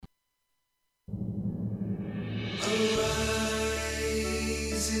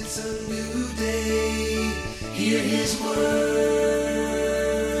His word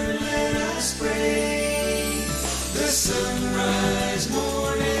let us pray. The Sunrise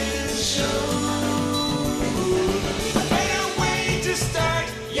Morning Show. Can't wait to start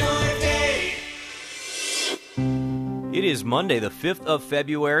your day. It is Monday, the 5th of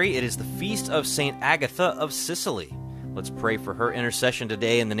February. It is the feast of St. Agatha of Sicily. Let's pray for her intercession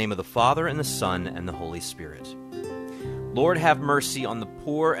today in the name of the Father, and the Son, and the Holy Spirit. Lord, have mercy on the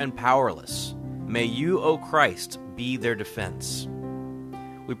poor and powerless. May you, O Christ, be their defense.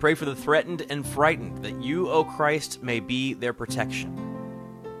 We pray for the threatened and frightened, that you, O Christ, may be their protection.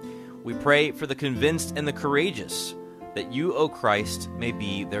 We pray for the convinced and the courageous, that you, O Christ, may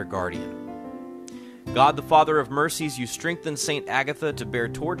be their guardian. God, the Father of mercies, you strengthened St. Agatha to bear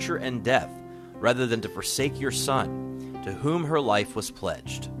torture and death, rather than to forsake your Son, to whom her life was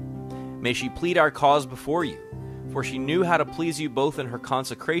pledged. May she plead our cause before you, for she knew how to please you both in her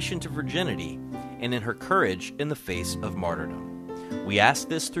consecration to virginity and in her courage in the face of martyrdom. We ask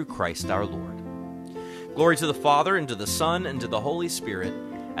this through Christ our Lord. Glory to the Father, and to the Son, and to the Holy Spirit,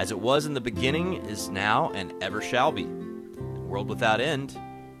 as it was in the beginning, is now, and ever shall be, world without end.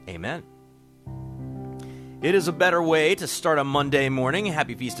 Amen. It is a better way to start a Monday morning.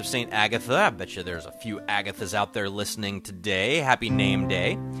 Happy Feast of St. Agatha. I bet you there's a few Agathas out there listening today. Happy name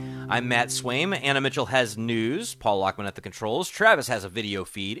day. I'm Matt Swaim. Anna Mitchell has news. Paul Lockman at the controls. Travis has a video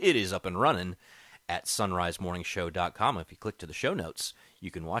feed. It is up and running at sunrisemorningshow.com. If you click to the show notes,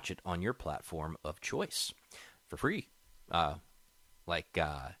 you can watch it on your platform of choice for free. You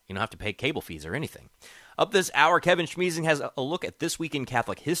don't have to pay cable fees or anything. Up this hour, Kevin Schmiesing has a look at This Week in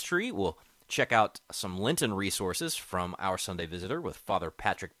Catholic History. We'll check out some Lenten resources from our Sunday Visitor with Father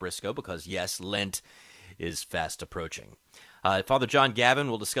Patrick Briscoe, because, yes, Lent is fast approaching. Father John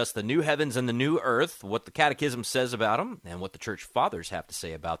Gavin will discuss the new heavens and the new earth, what the Catechism says about them, and what the Church Fathers have to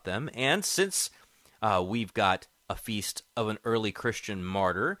say about them. And since we've got a feast of an early Christian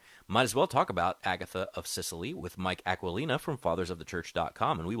martyr, might as well talk about Agatha of Sicily with Mike Aquilina from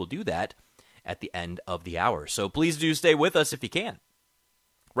fathersofthechurch.com, and we will do that at the end of the hour. So please do stay with us if you can.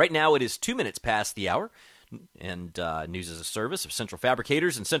 Right now, it is 2 minutes past the hour, and news is a service of Central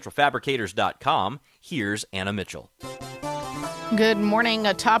Fabricators and centralfabricators.com. Here's Anna Mitchell. Good morning.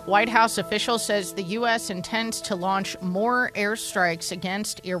 A top White House official says the U.S. intends to launch more airstrikes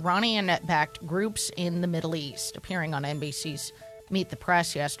against Iranian-backed groups in the Middle East. Appearing on NBC's Meet the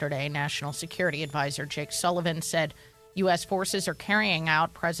Press yesterday, National Security Advisor Jake Sullivan said U.S. forces are carrying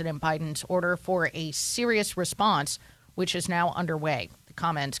out President Biden's order for a serious response, which is now underway. The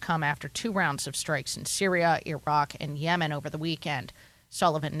comments come after 2 rounds of strikes in Syria, Iraq, and Yemen over the weekend.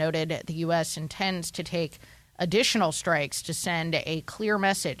 Sullivan noted the U.S. intends to take additional strikes to send a clear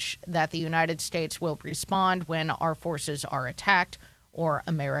message that the United States will respond when our forces are attacked or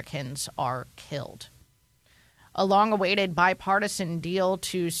Americans are killed. A long-awaited bipartisan deal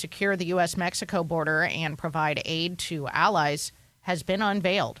to secure the U.S.-Mexico border and provide aid to allies has been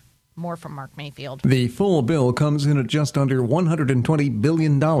unveiled. More from Mark Mayfield. The full bill comes in at just under $120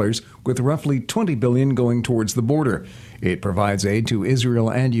 billion, with roughly $20 billion going towards the border. It provides aid to Israel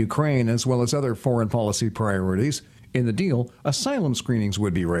and Ukraine, as well as other foreign policy priorities. In the deal, asylum screenings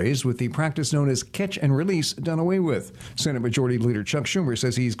would be raised, with the practice known as catch and release done away with. Senate Majority Leader Chuck Schumer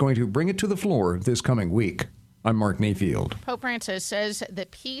says he's going to bring it to the floor this coming week. I'm Mark Mayfield. Pope Francis says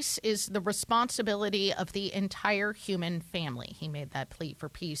that peace is the responsibility of the entire human family. He made that plea for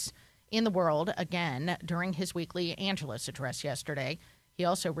peace in the world again during his weekly Angelus address yesterday. He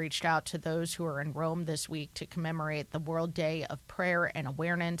also reached out to those who are in Rome this week to commemorate the World Day of Prayer and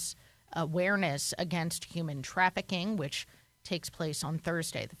Awareness against human trafficking, which takes place on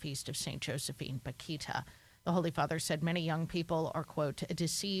Thursday, the feast of St. Josephine Bakhita. The Holy Father said many young people are, quote,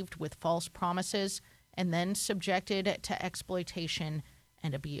 deceived with false promises and then subjected to exploitation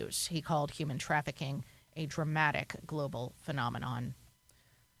and abuse. He called human trafficking a dramatic global phenomenon.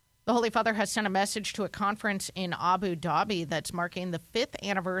 The Holy Father has sent a message to a conference in Abu Dhabi that's marking the 5th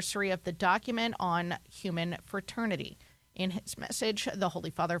anniversary of the document on human fraternity. In his message, the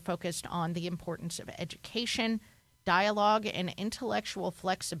Holy Father focused on the importance of education, dialogue, and intellectual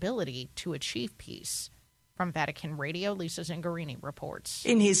flexibility to achieve peace. From Vatican Radio, Lisa Zingarini reports.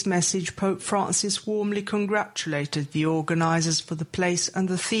 In his message, Pope Francis warmly congratulated the organisers for the place and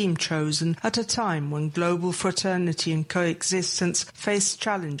the theme chosen at a time when global fraternity and coexistence face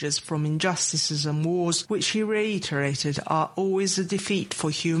challenges from injustices and wars, which he reiterated are always a defeat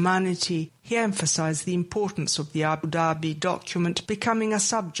for humanity. he emphasized the importance of the Abu Dhabi document becoming a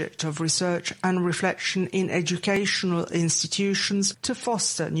subject of research and reflection in educational institutions to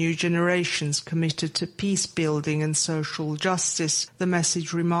foster new generations committed to peace building and social justice. The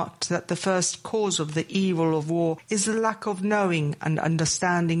message remarked that the first cause of the evil of war is the lack of knowing and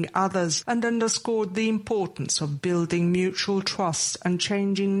understanding others, and underscored the importance of building mutual trust and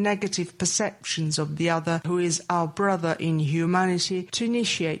changing negative perceptions of the other, who is our brother in humanity, to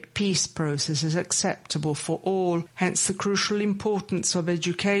initiate peace processes acceptable for all. Hence the crucial importance of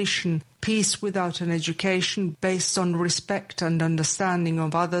education. Peace without an education based on respect and understanding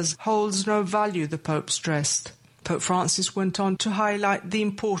of others holds no value, the Pope stressed. Pope Francis went on to highlight the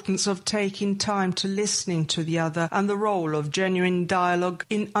importance of taking time to listening to the other and the role of genuine dialogue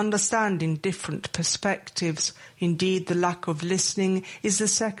in understanding different perspectives. Indeed, the lack of listening is the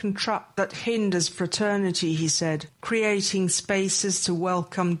second trap that hinders fraternity, he said. Creating spaces to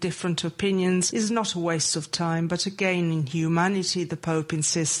welcome different opinions is not a waste of time, but a gain in humanity, the Pope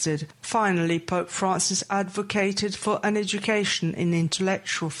insisted. Finally, Pope Francis advocated for an education in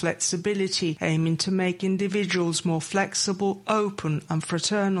intellectual flexibility, aiming to make individuals more flexible, open and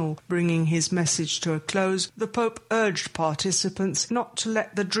fraternal. Bringing his message to a close, the Pope urged participants not to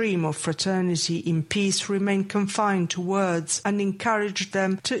let the dream of fraternity in peace remain confined to words, and encouraged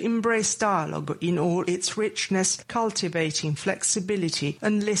them to embrace dialogue in all its richness, cultivating flexibility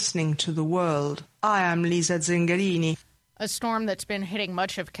and listening to the world. I am Lisa Zengarini. A storm that's been hitting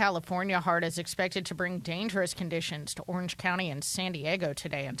much of California hard is expected to bring dangerous conditions to Orange County and San Diego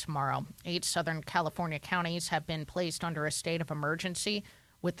today and tomorrow. 8 Southern California counties have been placed under a state of emergency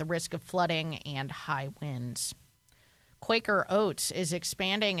with the risk of flooding and high winds. Quaker Oats is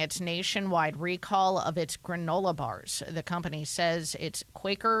expanding its nationwide recall of its granola bars. The company says its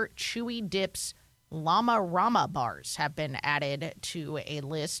Quaker Chewy Dips Llama Rama bars have been added to a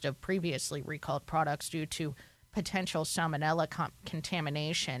list of previously recalled products due to potential salmonella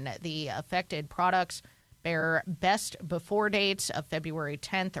contamination. The affected products bear best before dates of February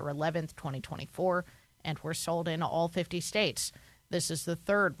 10th or 11th, 2024, and were sold in all 50 states. This is the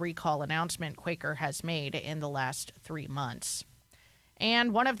third recall announcement Quaker has made in the last 3 months.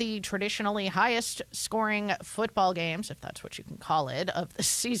 And one of the traditionally highest scoring football games, if that's what you can call it, of the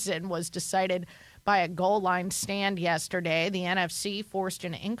season was decided by a goal line stand yesterday. The NFC forced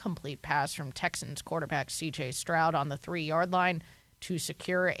an incomplete pass from Texans quarterback C.J. Stroud on the 3-yard line to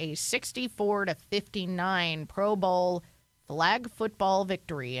secure a 64-59 Pro Bowl flag football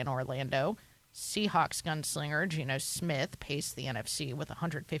victory in Orlando. Seahawks gunslinger Geno Smith paced the NFC with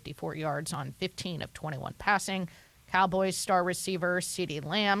 154 yards on 15 of 21 passing. Cowboys star receiver CeeDee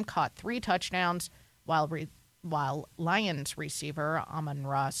Lamb caught 3 touchdowns, while Lions receiver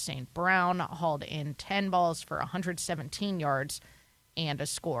Amon-Ra St. Brown hauled in 10 balls for 117 yards and a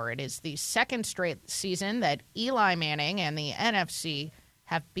score. It is the second straight season that Eli Manning and the NFC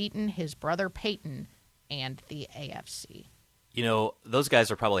have beaten his brother Peyton and the AFC. You know, those guys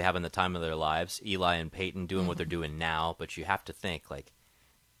are probably having the time of their lives, Eli and Peyton, doing what they're doing now, but you have to think, like,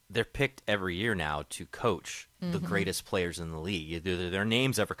 they're picked every year now to coach the greatest players in the league. Do their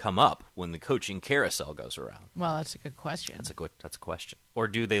names ever come up when the coaching carousel goes around? Well, that's a good question. That's a question. Or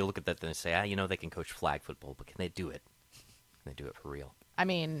do they look at that and they say, they can coach flag football, but can they do it? Can they do it for real? I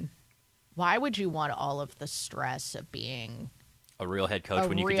mean, why would you want all of the stress of being a real head coach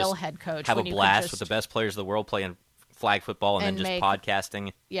when you could just have a blast with the best players of the world playing flag football and then just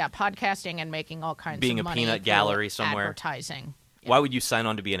podcasting? Yeah, podcasting and making all kinds of money. Being a peanut gallery somewhere. Advertising. Yeah. Why would you sign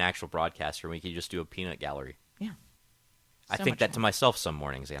on to be an actual broadcaster when you could just do a peanut gallery? Yeah. I think that to myself some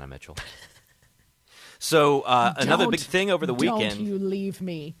mornings, Anna Mitchell. So another big thing over the weekend. Don't you leave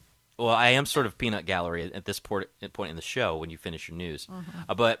me. Well, I am sort of peanut gallery at this point in the show when you finish your news.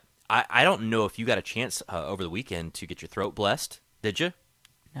 But I don't know if you got a chance over the weekend to get your throat blessed. Did you?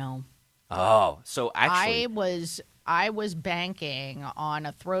 No. Oh, so actually. I was banking on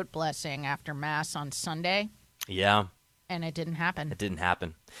a throat blessing after Mass on Sunday. Yeah. And it didn't happen. It didn't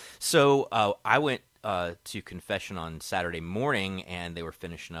happen. So I went to confession on Saturday morning, and they were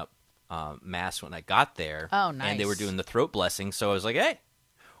finishing up Mass when I got there. Oh, nice. And they were doing the throat blessing, so I was like, hey,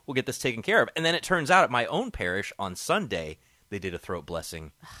 we'll get this taken care of. And then it turns out at my own parish on Sunday, they did a throat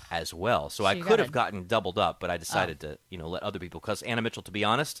blessing as well. So I could have gotten doubled up, but I decided to let other people. Because, Anna Mitchell, to be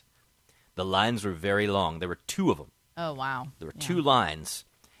honest, the lines were very long. There were 2 of them. Oh, wow. There were 2 lines,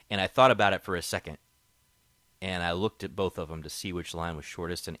 and I thought about it for a second. And I looked at both of them to see which line was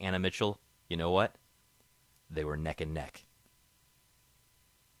shortest. And Anna Mitchell, you know what? They were neck and neck.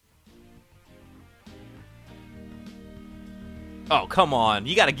 Oh, come on.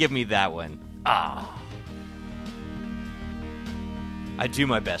 You got to give me that one. Ah. I do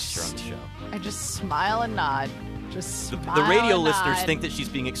my best here on the show. I just smile and nod. Just smile The radio and listeners nod. think that she's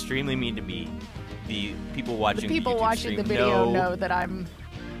being extremely mean to me. The people watching The people YouTube watching the stream video know that I'm...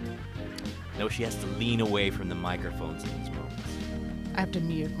 No, she has to lean away from the microphones in these moments. I have to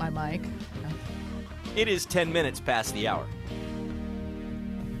mute my mic. It is 10 minutes past the hour.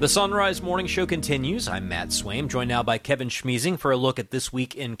 The Sunrise Morning Show continues. I'm Matt Swaim, joined now by Kevin Schmiesing for a look at this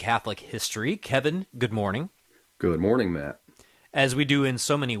week in Catholic history. Kevin, good morning. Good morning, Matt. As we do in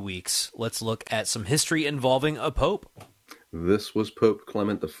so many weeks, let's look at some history involving a pope. This was Pope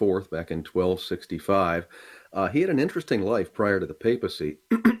Clement IV back in 1265. He had an interesting life prior to the papacy.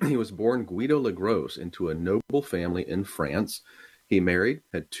 He was born Guido Le Gros into a noble family in France. He married,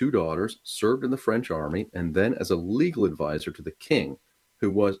 had 2 daughters, served in the French army, and then as a legal advisor to the king, who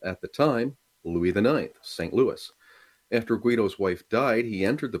was at the time Louis IX, St. Louis. After Guido's wife died, he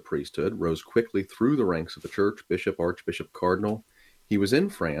entered the priesthood, rose quickly through the ranks of the church, bishop, archbishop, cardinal. He was in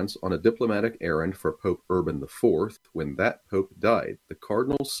France on a diplomatic errand for Pope Urban IV. When that pope died, the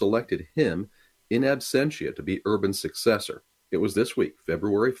cardinals selected him in absentia to be Urban's successor. It was this week,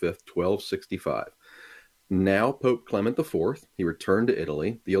 February 5th, 1265. Now Pope Clement IV, he returned to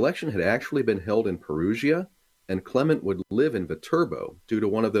Italy. The election had actually been held in Perugia, and Clement would live in Viterbo due to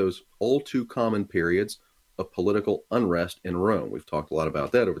one of those all-too-common periods of political unrest in Rome. We've talked a lot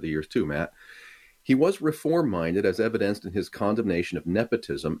about that over the years too, Matt. He was reform-minded, as evidenced in his condemnation of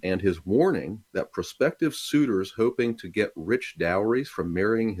nepotism and his warning that prospective suitors hoping to get rich dowries from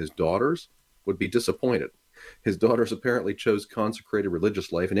marrying his daughters would be disappointed. His daughters apparently chose consecrated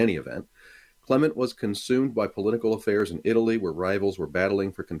religious life in any event. Clement was consumed by political affairs in Italy, where rivals were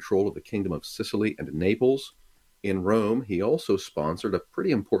battling for control of the Kingdom of Sicily and Naples. In Rome, he also sponsored a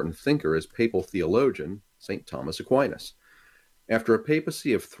pretty important thinker as papal theologian, St. Thomas Aquinas. After a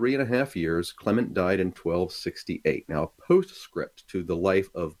papacy of 3.5 years, Clement died in 1268. Now, a postscript to the life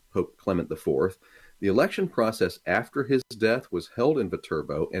of Pope Clement IV, the election process after his death was held in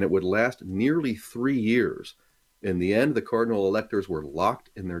Viterbo, and it would last nearly 3 years. In the end, the cardinal electors were locked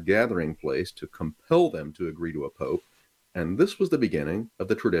in their gathering place to compel them to agree to a pope, and this was the beginning of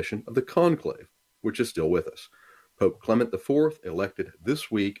the tradition of the conclave, which is still with us. Pope Clement IV elected this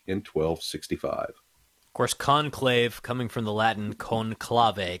week in 1265. Of course, conclave coming from the Latin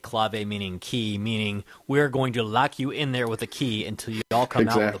conclave, clave meaning key, meaning we're going to lock you in there with a key until you all come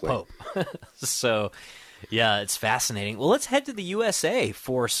out with the Pope. So, yeah, it's fascinating. Well, let's head to the USA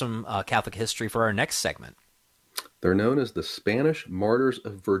for some Catholic history for our next segment. They're known as the Spanish Martyrs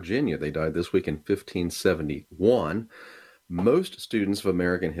of Virginia. They died this week in 1571. Most students of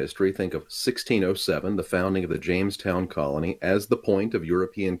American history think of 1607, the founding of the Jamestown colony, as the point of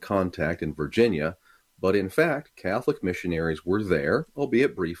European contact in Virginia. But in fact, Catholic missionaries were there,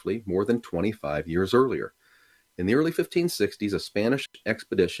 albeit briefly, more than 25 years earlier. In the early 1560s, a Spanish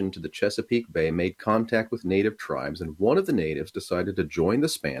expedition to the Chesapeake Bay made contact with native tribes, and one of the natives decided to join the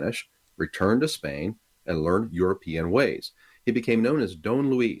Spanish, return to Spain, and learn European ways. He became known as Don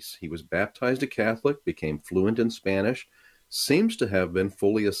Luis. He was baptized a Catholic, became fluent in Spanish, seems to have been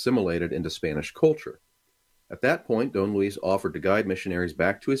fully assimilated into Spanish culture. At that point, Don Luis offered to guide missionaries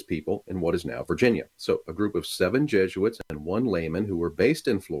back to his people in what is now Virginia. So a group of 7 Jesuits and 1 layman who were based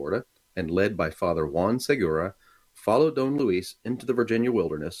in Florida and led by Father Juan Segura followed Don Luis into the Virginia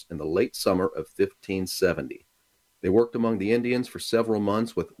wilderness in the late summer of 1570. They worked among the Indians for several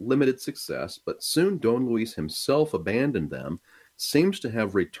months with limited success, but soon Don Luis himself abandoned them, seems to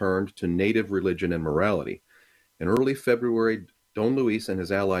have returned to native religion and morality. In early February, Don Luis and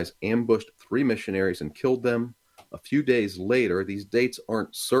his allies ambushed 3 missionaries and killed them. A few days later, these dates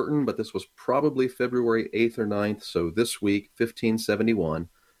aren't certain, but this was probably February 8th or 9th, so this week, 1571,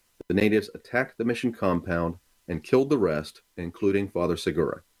 the natives attacked the mission compound and killed the rest, including Father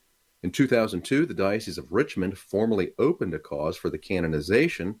Segura. In 2002, the Diocese of Richmond formally opened a cause for the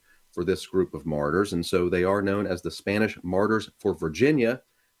canonization for this group of martyrs, and so they are known as the Spanish Martyrs for Virginia,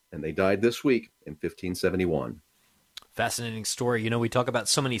 and they died this week in 1571. Fascinating story. You know, we talk about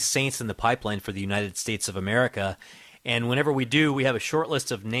so many saints in the pipeline for the United States of America, and whenever we do, we have a short list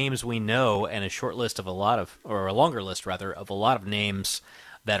of names we know and a short list of a longer list, rather, of a lot of names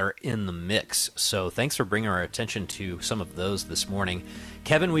that are in the mix. So thanks for bringing our attention to some of those this morning.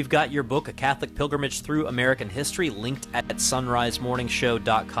 Kevin, we've got your book, A Catholic Pilgrimage Through American History, linked at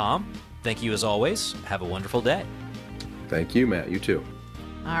sunrisemorningshow.com. Thank you as always. Have a wonderful day. Thank you, Matt. You too.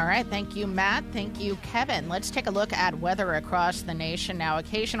 All right. Thank you, Matt. Thank you, Kevin. Let's take a look at weather across the nation. Now,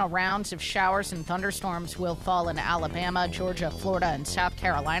 occasional rounds of showers and thunderstorms will fall in Alabama, Georgia, Florida, and South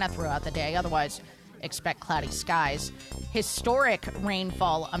Carolina throughout the day. Otherwise, expect cloudy skies. Historic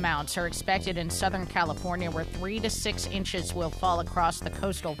rainfall amounts are expected in Southern California, where 3 to 6 inches will fall across the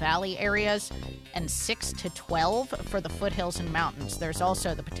coastal valley areas and 6 to 12 for the foothills and mountains. There's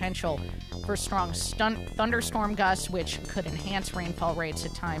also the potential for strong thunderstorm gusts, which could enhance rainfall rates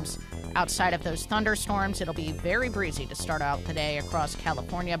at times. Outside of those thunderstorms, it'll be very breezy to start out the day across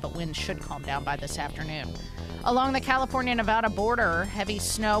California, but winds should calm down by this afternoon. Along the California-Nevada border, heavy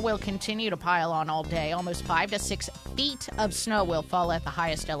snow will continue to pile on all day. Almost 5 to 6 feet of snow will fall at the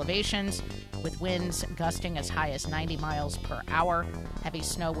highest elevations, with winds gusting as high as 90 miles per hour. Heavy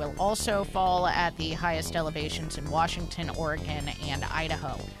snow will also fall at the highest elevations in Washington, Oregon, and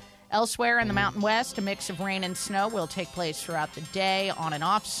Idaho. Elsewhere in the Mountain West, a mix of rain and snow will take place throughout the day. On and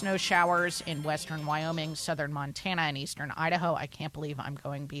off snow showers in western Wyoming, southern Montana, and eastern Idaho. I can't believe I'm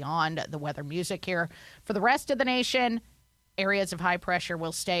going beyond the weather music here. For the rest of the nation, areas of high pressure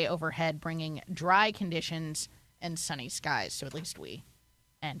will stay overhead, bringing dry conditions and sunny skies. So at least we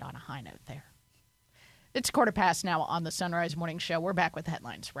end on a high note there. It's 1:15 now on the Sunrise Morning Show. We're back with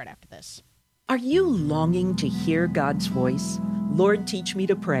headlines right after this. Are you longing to hear God's voice? Lord, Teach Me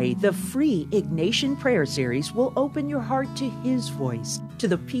to Pray, the free Ignatian prayer series, will open your heart to His voice, to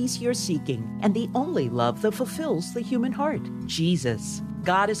the peace you're seeking, and the only love that fulfills the human heart, Jesus.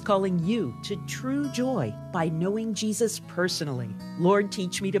 God is calling you to true joy by knowing Jesus personally. Lord,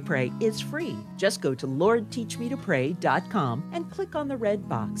 Teach Me to Pray is free. Just go to LordTeachMeToPray.com and click on the red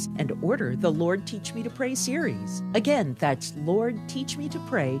box and order the Lord, Teach Me to Pray series. Again, that's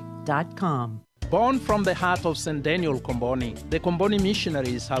LordTeachMeToPray.com. Born from the heart of St. Daniel Comboni, the Comboni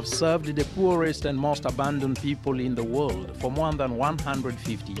missionaries have served the poorest and most abandoned people in the world for more than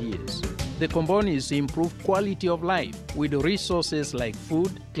 150 years. The Combonis improve quality of life with resources like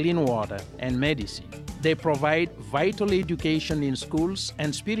food, clean water, and medicine. They provide vital education in schools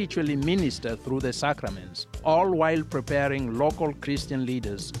and spiritually minister through the sacraments, all while preparing local Christian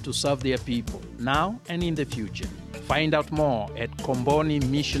leaders to serve their people, now and in the future. Find out more at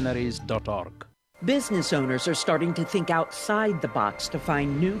combonimissionaries.org. Business owners are starting to think outside the box to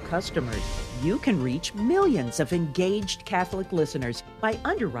find new customers. You can reach millions of engaged Catholic listeners by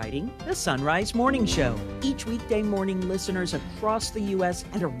underwriting the Sunrise Morning Show. Each weekday morning, listeners across the U.S.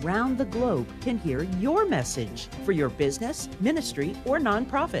 and around the globe can hear your message for your business, ministry, or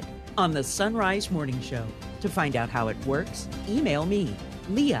nonprofit on the Sunrise Morning Show. To find out how it works, email me,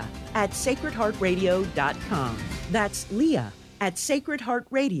 Leah@sacredheartradio.com. That's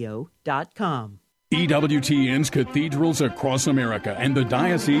Leah@sacredheartradio.com. EWTN's cathedrals across America and the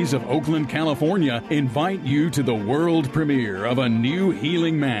Diocese of Oakland, California invite you to the world premiere of a new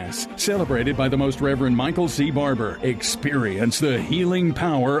healing mass celebrated by the Most Reverend Michael C. Barber. Experience the healing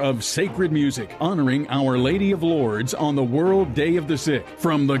power of sacred music honoring Our Lady of Lourdes on the World Day of the Sick.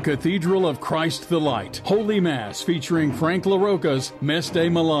 From the Cathedral of Christ the Light, Holy Mass featuring Frank LaRocca's Messe de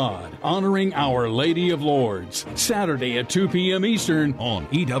Malade honoring Our Lady of Lourdes. Saturday at 2 p.m. Eastern on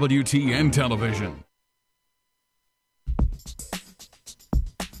EWTN Television.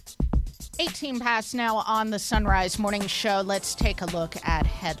 18 past now on the Sunrise Morning Show. Let's take a look at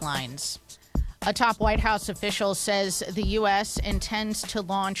headlines. A top White House official says the U.S. intends to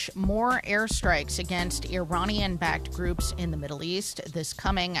launch more airstrikes against Iranian-backed groups in the Middle East, this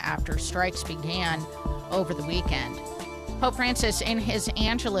coming after strikes began over the weekend. Pope Francis, in his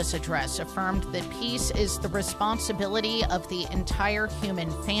Angelus address, affirmed that peace is the responsibility of the entire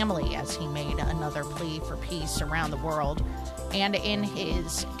human family, as he made another plea for peace around the world. And in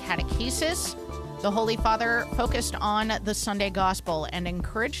his catechesis, the Holy Father focused on the Sunday Gospel and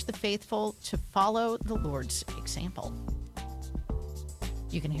encouraged the faithful to follow the Lord's example.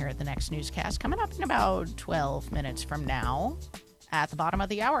 You can hear it the next newscast coming up in about 12 minutes from now at the bottom of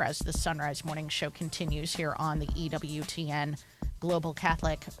the hour as the Sunrise Morning Show continues here on the EWTN Global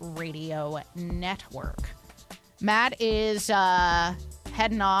Catholic Radio Network. Matt is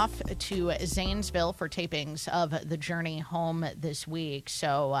heading off to Zanesville for tapings of The Journey Home this week.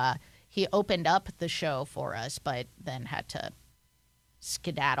 So he opened up the show for us, but then had to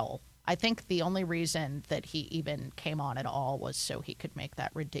skedaddle. I think the only reason that he even came on at all was so he could make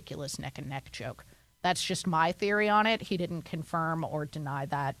that ridiculous neck and neck joke. That's just my theory on it. He didn't confirm or deny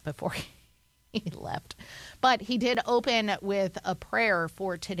that before he left. But he did open with a prayer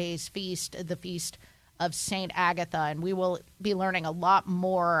for today's feast, the Feast of St. Agatha, and we will be learning a lot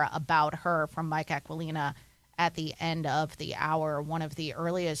more about her from Mike Aquilina at the end of the hour. One of the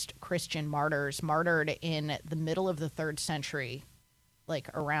earliest Christian martyrs, martyred in the middle of the 3rd century, like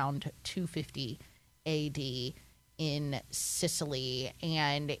around 250 A.D., in Sicily,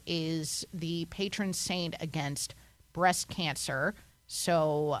 and is the patron saint against breast cancer.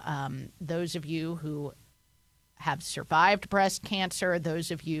 So those of you who have survived breast cancer,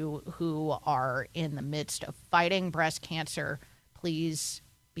 those of you who are in the midst of fighting breast cancer, please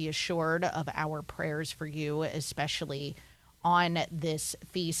be assured of our prayers for you, especially on this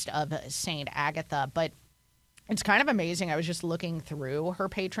feast of Saint Agatha. But it's kind of amazing. I was just looking through her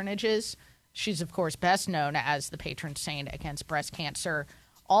patronages. She's, of course, best known as the patron saint against breast cancer,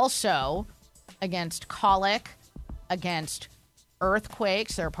 also against colic, against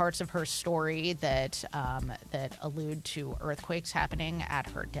earthquakes. There are parts of her story that allude to earthquakes happening at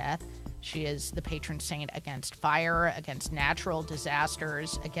her death. She is the patron saint against fire, against natural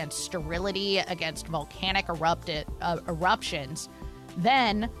disasters, against sterility, against volcanic eruptions.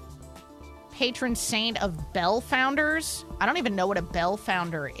 Then, patron saint of bell founders. I don't even know what a bell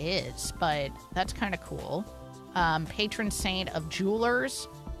founder is, but that's kind of cool. Patron saint of jewelers,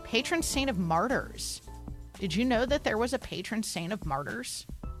 patron saint of martyrs. Did you know that there was a patron saint of martyrs?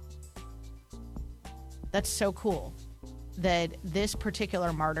 That's so cool that this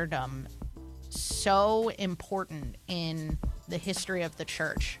particular martyrdom, so important in the history of the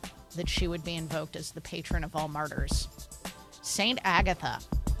church, that she would be invoked as the patron of all martyrs. Saint Agatha,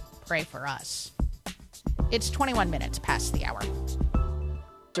 pray for us. It's 21 minutes past the hour.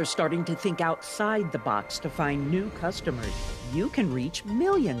 Are starting to think outside the box to find new customers. You can reach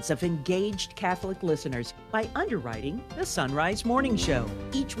millions of engaged Catholic listeners by underwriting the Sunrise Morning Show.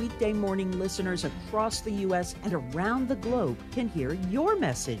 Each weekday morning, listeners across the U.S. and around the globe can hear your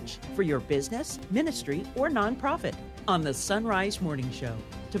message for your business, ministry, or nonprofit on the Sunrise Morning Show.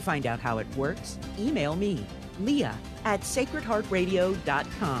 To find out how it works, email me,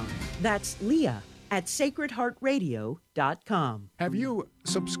 Leah@sacredheartradio.com. That's Leah@sacredheartradio.com. Have you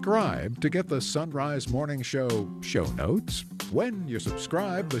subscribed to get the Sunrise Morning show notes? When you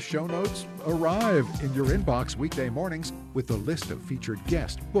subscribe, the show notes arrive in your inbox weekday mornings with the list of featured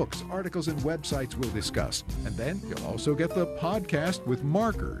guests, books, articles, and websites we'll discuss. And then you'll also get the podcast with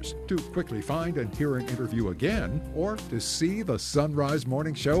markers to quickly find and hear an interview again, or to see the Sunrise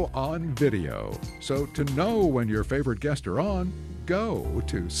Morning Show on video. So to know when your favorite guests are on, go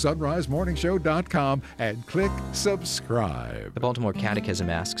to sunrisemorningshow.com and click subscribe. The Baltimore Catechism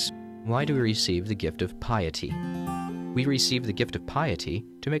asks, why do we receive the gift of piety? We receive the gift of piety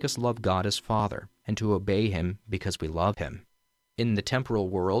to make us love God as Father and to obey Him because we love Him. In the temporal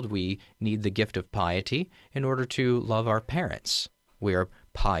world, we need the gift of piety in order to love our parents. We are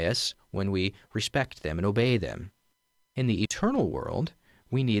pious when we respect them and obey them. In the eternal world,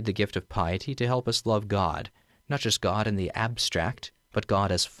 we need the gift of piety to help us love God, not just God in the abstract, but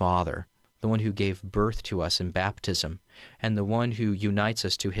God as Father, the one who gave birth to us in baptism, and the one who unites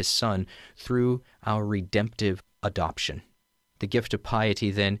us to His Son through our redemptive adoption. The gift of piety,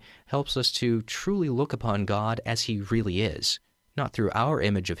 then, helps us to truly look upon God as He really is, not through our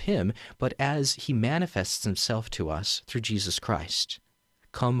image of Him, but as He manifests Himself to us through Jesus Christ.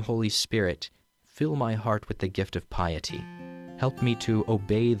 Come, Holy Spirit, fill my heart with the gift of piety. Help me to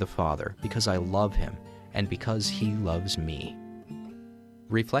obey the Father because I love Him and because He loves me.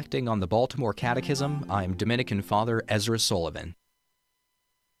 Reflecting on the Baltimore Catechism, I'm Dominican Father Ezra Sullivan.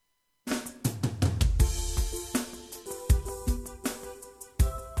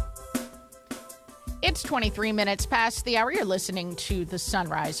 It's 23 minutes past the hour. You're listening to the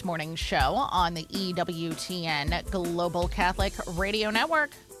Sunrise Morning Show on the EWTN Global Catholic Radio Network.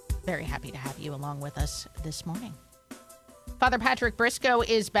 Very happy to have you along with us this morning. Father Patrick Briscoe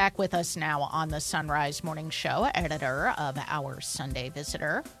is back with us now on the Sunrise Morning Show, editor of our Sunday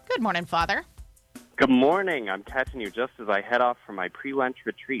Visitor. Good morning, Father. Good morning. I'm catching you just as I head off for my pre-lunch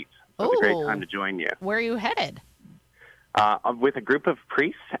retreat. So it's a great time to join you. Where are you headed? I'm with a group of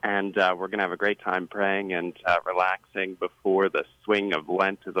priests, and we're going to have a great time praying and relaxing before the swing of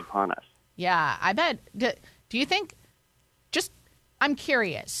Lent is upon us. Yeah, I bet. Do you think, I'm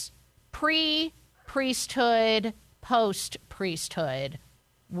curious, pre-priesthood, post-priesthood,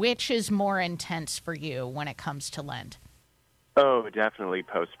 which is more intense for you when it comes to Lent? Oh, definitely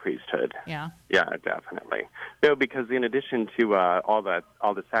post-priesthood. Yeah? Yeah, definitely. No, because in addition to all the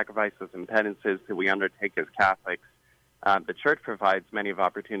sacrifices and penances that we undertake as Catholics, the Church provides many of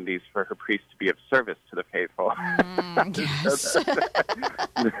opportunities for her priests to be of service to the faithful. Yes.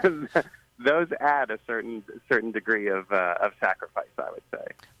 Those add a certain degree of sacrifice, I would say.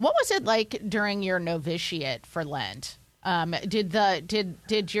 What was it like during your novitiate for Lent?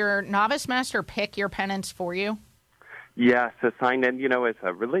 Did your novice master pick your penance for you? Yes, assigned. And as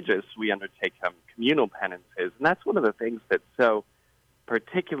a religious, we undertake communal penances, and that's one of the things that's so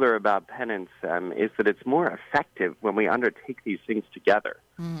particular about penance is that it's more effective when we undertake these things together.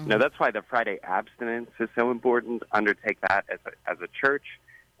 That's why the Friday abstinence is so important. Undertake that as a church,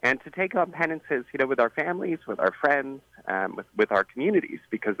 and to take on penances, with our families, with our friends, with our communities,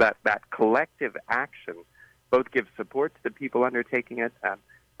 because that collective action both gives support to the people undertaking it,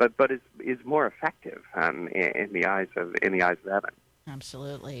 but is more effective in the eyes of heaven.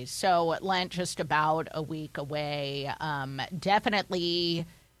 Absolutely. So Lent just about a week away. Definitely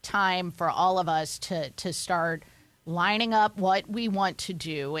time for all of us to start lining up what we want to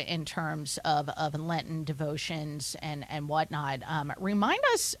do in terms of Lenten devotions and whatnot. Remind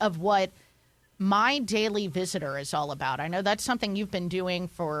us of what My Daily Visitor is all about. I know that's something you've been doing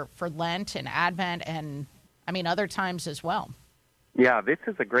for Lent and Advent and, other times as well. Yeah, this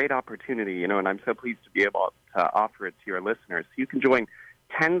is a great opportunity, and I'm so pleased to be able to offer it to your listeners. You can join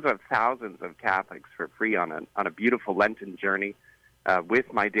tens of thousands of Catholics for free on a beautiful Lenten journey with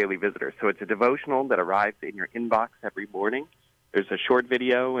My Daily Visitor. So it's a devotional that arrives in your inbox every morning. There's a short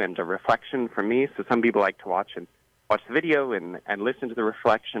video and a reflection from me. So some people like to watch the video and listen to the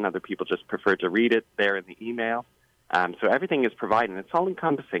reflection. Other people just prefer to read it there in the email. So everything is provided, and it's all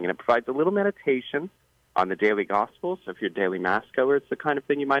encompassing, and it provides a little meditation on the daily gospel. So if you're a daily mass goer, it's the kind of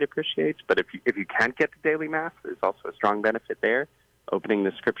thing you might appreciate. But if you can't get to daily mass, there's also a strong benefit there, opening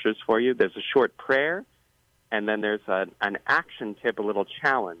the scriptures for you. There's a short prayer, and then there's an action tip, a little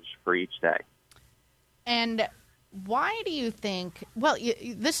challenge for each day. And why do you think,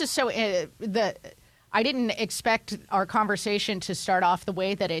 this is so, I didn't expect our conversation to start off the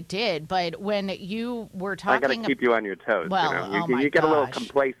way that it did, but when you were talking... I got to keep you on your toes. Well, you get a little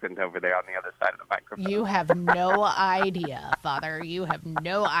complacent over there on the other side of the microphone. You have no idea, Father. You have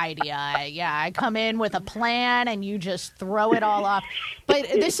no idea. Yeah, I come in with a plan and you just throw it all off. But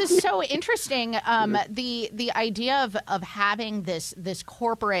this is so interesting. The idea of having this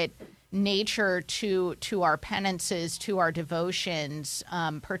corporate nature to our penances, to our devotions,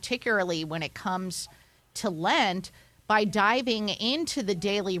 particularly when it comes to Lent, by diving into the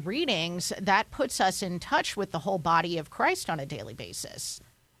daily readings, that puts us in touch with the whole body of Christ on a daily basis.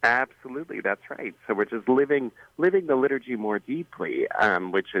 Absolutely, that's right. So we're just living the liturgy more deeply,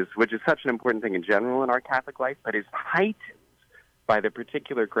 which is such an important thing in general in our Catholic life, but is heightened by the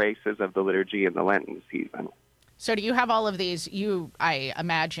particular graces of the liturgy in the Lenten season. So do you have all of these, I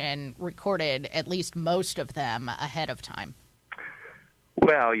imagine, recorded at least most of them ahead of time?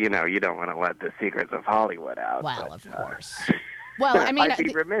 Well, you don't want to let the secrets of Hollywood out. Well, but, of course. Well, I'd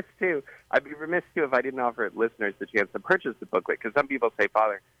be remiss too if I didn't offer listeners the chance to purchase the booklet, because some people say,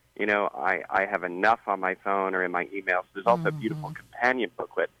 Father, I have enough on my phone or in my email. So there's also a beautiful companion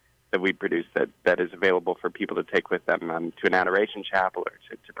booklet that we produce that is available for people to take with them to an adoration chapel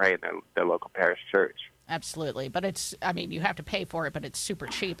or to pray in their local parish church. Absolutely. But it's, you have to pay for it, but it's super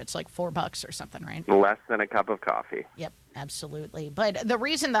cheap. It's like $4 or something, right? Less than a cup of coffee. Yep, absolutely. But the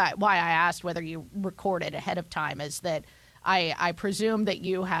reason why I asked whether you recorded ahead of time is that I presume that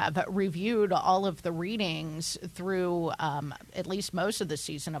you have reviewed all of the readings through at least most of the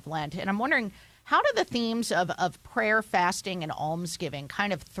season of Lent. And I'm wondering, how do the themes of prayer, fasting, and almsgiving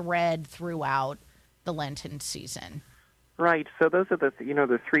kind of thread throughout the Lenten season? Right. So those are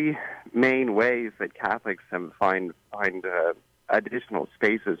the three main ways that Catholics find additional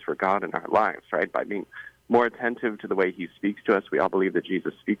spaces for God in our lives, right? By being more attentive to the way he speaks to us. We all believe that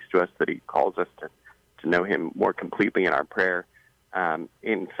Jesus speaks to us, that he calls us to know him more completely in our prayer.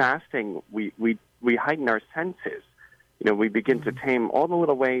 In fasting, we heighten our senses. We begin to tame all the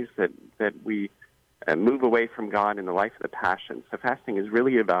little ways that we move away from God in the life of the Passion. So fasting is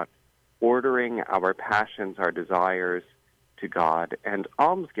really about ordering our passions, our desires to God. And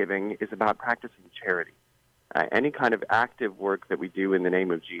almsgiving is about practicing charity. Any kind of active work that we do in the name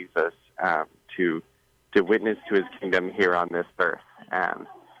of Jesus to witness to his kingdom here on this earth.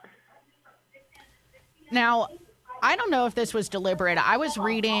 Now, I don't know if this was deliberate. I was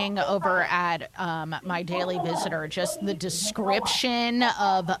reading over at My Daily Visitor just the description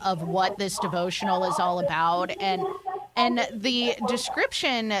of what this devotional is all about. And the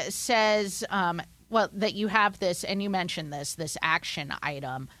description says, that you have this, and you mentioned this action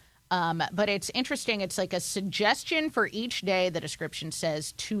item. But it's interesting. It's like a suggestion for each day, the description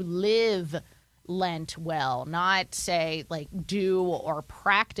says, to live Lent well, not say like do or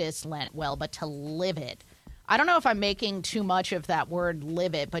practice Lent well, but to live it. I don't know if I'm making too much of that word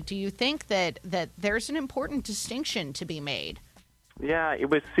live it, but do you think that there's an important distinction to be made? Yeah, it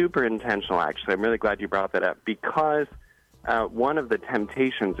was super intentional, actually. I'm really glad you brought that up, because one of the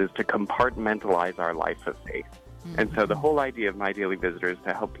temptations is to compartmentalize our life of faith. Mm-hmm. And so the whole idea of My Daily Visitor is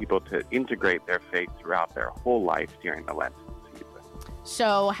to help people to integrate their faith throughout their whole life during the Lenten season.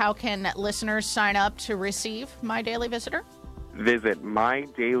 So how can listeners sign up to receive My Daily Visitor? Visit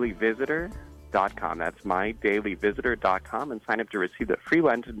mydailyvisitor.com. That's mydailyvisitor.com and sign up to receive the free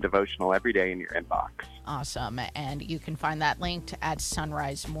Lenten devotional every day in your inbox. Awesome. And you can find that linked at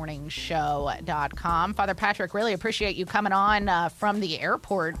sunrisemorningshow.com. Father Patrick, really appreciate you coming on from the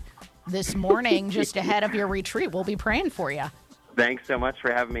airport this morning just ahead of your retreat. We'll be praying for you. Thanks so much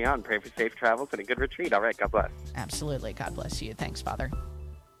for having me on. Pray for safe travels and a good retreat. All right. God bless. Absolutely. God bless you. Thanks, Father.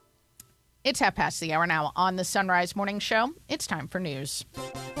 It's 1:30 now on the Sunrise Morning Show. It's time for news.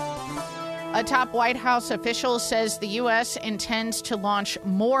 A top White House official says the U.S. intends to launch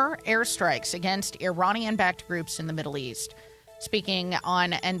more airstrikes against Iranian-backed groups in the Middle East. Speaking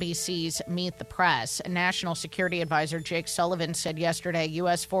on NBC's Meet the Press, National Security Advisor Jake Sullivan said yesterday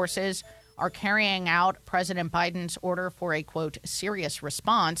U.S. forces are carrying out President Biden's order for a, quote, serious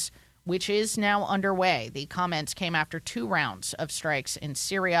response, which is now underway. The comments came after 2 rounds of strikes in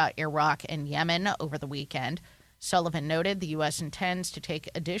Syria, Iraq, and Yemen over the weekend. Sullivan noted the U.S. intends to take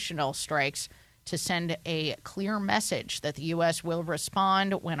additional strikes to send a clear message that the U.S. will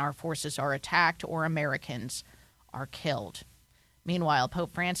respond when our forces are attacked or Americans are killed. Meanwhile,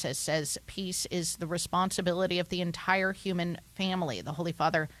 Pope Francis says peace is the responsibility of the entire human family. The Holy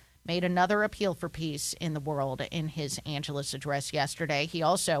Father made another appeal for peace in the world in his Angelus address yesterday. He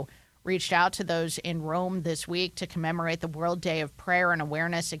also reached out to those in Rome this week to commemorate the World Day of Prayer and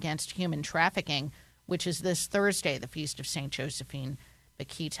Awareness Against Human Trafficking, which is this Thursday, the feast of St. Josephine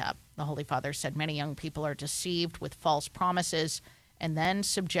Bakhita. The Holy Father said many young people are deceived with false promises and then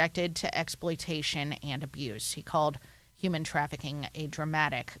subjected to exploitation and abuse. He called human trafficking a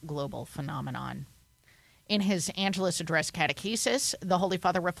dramatic global phenomenon. In his Angelus Address Catechesis, the Holy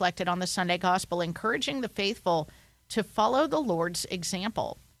Father reflected on the Sunday Gospel, encouraging the faithful to follow the Lord's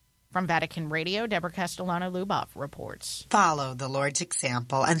example. From Vatican Radio, Deborah Castellano-Lubov reports. Follow the Lord's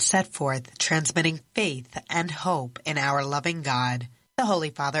example and set forth, transmitting faith and hope in our loving God. The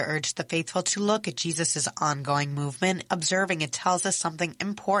Holy Father urged the faithful to look at Jesus' ongoing movement, observing it tells us something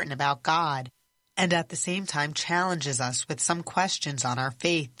important about God, and at the same time challenges us with some questions on our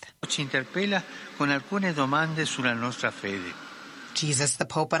faith. Ci interpella con alcune domande sulla nostra fede. Jesus, the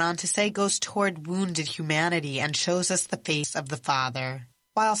Pope went on to say, goes toward wounded humanity and shows us the face of the Father.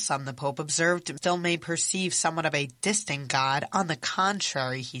 While some, the Pope observed, still may perceive somewhat of a distant God, on the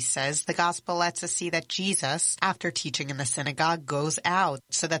contrary, he says, the Gospel lets us see that Jesus, after teaching in the synagogue, goes out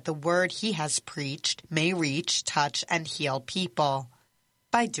so that the word he has preached may reach, touch, and heal people.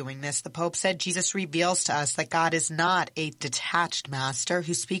 By doing this, the Pope said, Jesus reveals to us that God is not a detached master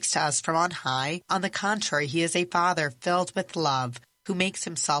who speaks to us from on high. On the contrary, he is a Father filled with love, who makes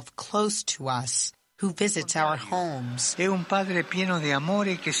himself close to us, who visits our homes. È un padre pieno di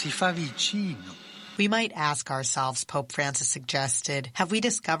amore che si fa vicino. We might ask ourselves, Pope Francis suggested, have we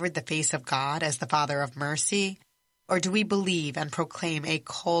discovered the face of God as the Father of mercy? Or do we believe and proclaim a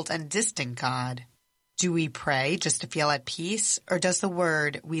cold and distant God? Do we pray just to feel at peace? Or does the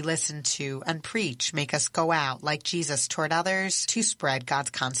word we listen to and preach make us go out like Jesus toward others to spread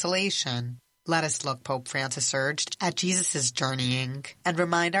God's consolation? Let us look, Pope Francis urged, at Jesus' journeying and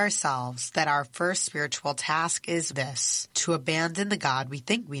remind ourselves that our first spiritual task is this, to abandon the God we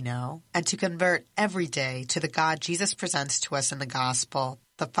think we know and to convert every day to the God Jesus presents to us in the Gospel,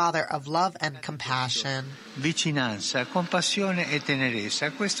 the Father of love and compassion. Vicinanza, compassione e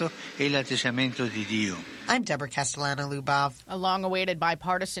tenerezza. Questo è l'atteggiamento di Dio. I'm Deborah Castellano-Lubov. A long-awaited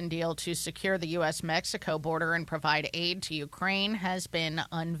bipartisan deal to secure the U.S.-Mexico border and provide aid to Ukraine has been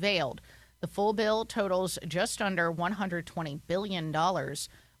unveiled. The full bill totals just under $120 billion,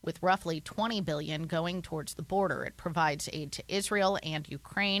 with roughly $20 billion going towards the border. It provides aid to Israel and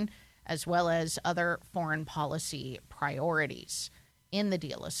Ukraine, as well as other foreign policy priorities. In the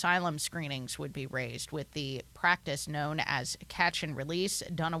deal, asylum screenings would be raised, with the practice known as catch and release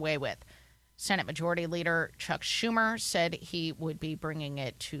done away with. Senate Majority Leader Chuck Schumer said he would be bringing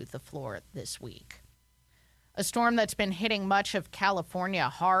it to the floor this week. A storm that's been hitting much of California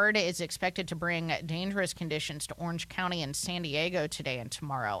hard is expected to bring dangerous conditions to Orange County and San Diego today and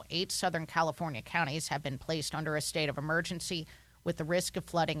tomorrow. 8 Southern California counties have been placed under a state of emergency with the risk of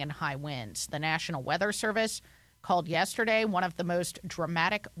flooding and high winds. The National Weather Service called yesterday one of the most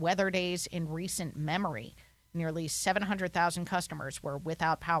dramatic weather days in recent memory. Nearly 700,000 customers were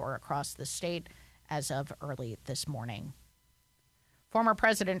without power across the state as of early this morning. Former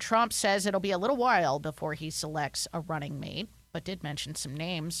President Trump says it'll be a little while before he selects a running mate, but did mention some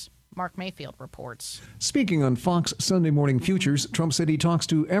names. Mark Mayfield reports. Speaking on Fox Sunday Morning Futures, Trump said he talks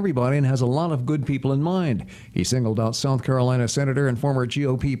to everybody and has a lot of good people in mind. He singled out South Carolina Senator and former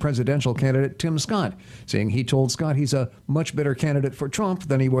GOP presidential candidate Tim Scott, saying he told Scott he's a much better candidate for Trump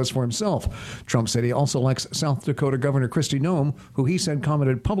than he was for himself. Trump said he also likes South Dakota Governor Kristi Noem, who he said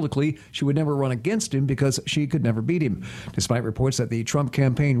commented publicly she would never run against him because she could never beat him. Despite reports that the Trump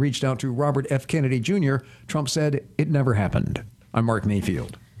campaign reached out to Robert F. Kennedy Jr., Trump said it never happened. I'm Mark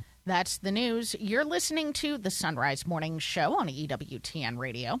Mayfield. That's the news. You're listening to the Sunrise Morning Show on EWTN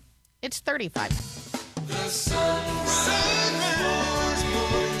Radio. It's 35. The Sunrise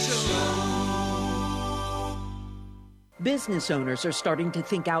Morning Show. Business owners are starting to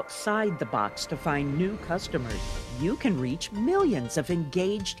think outside the box to find new customers. You can reach millions of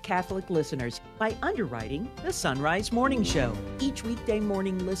engaged Catholic listeners by underwriting the Sunrise Morning Show. Each weekday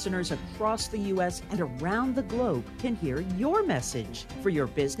morning, listeners across the U.S. and around the globe can hear your message for your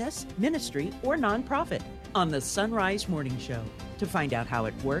business, ministry, or nonprofit on the Sunrise Morning Show. To find out how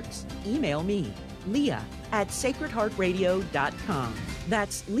it works, email me, Leah@sacredheartradio.com.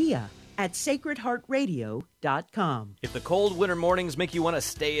 That's Leah@sacredheartradio.com. If the cold winter mornings make you want to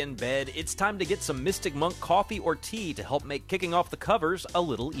stay in bed, it's time to get some Mystic Monk coffee or tea to help make kicking off the covers a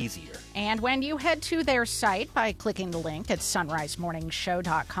little easier. And when you head to their site by clicking the link at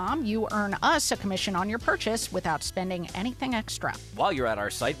sunrisemorningshow.com, you earn us a commission on your purchase without spending anything extra. While you're at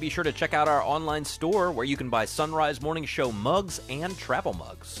our site, be sure to check out our online store where you can buy Sunrise Morning Show mugs and travel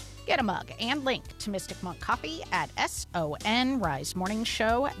mugs. Get a mug and link to Mystic Monk Coffee at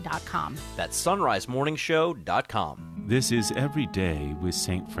sonrisemorningshow.com. That's sunrisemorningshow.com. This is Every Day with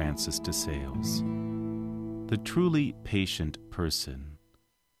St. Francis de Sales. The truly patient person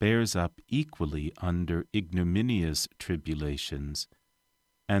bears up equally under ignominious tribulations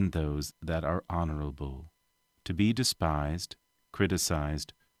and those that are honorable. To be despised,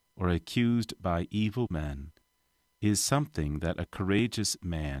 criticized, or accused by evil men is something that a courageous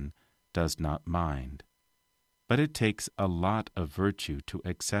man does not mind. But it takes a lot of virtue to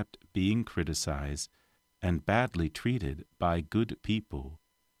accept being criticized and badly treated by good people,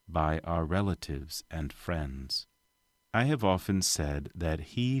 by our relatives and friends. I have often said that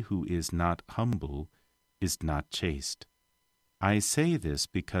he who is not humble is not chaste. I say this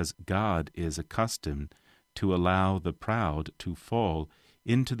because God is accustomed to allow the proud to fall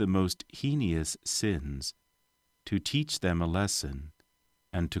into the most heinous sins, to teach them a lesson,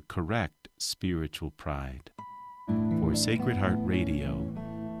 and to correct spiritual pride. For Sacred Heart Radio,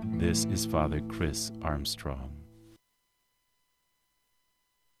 this is Father Chris Armstrong.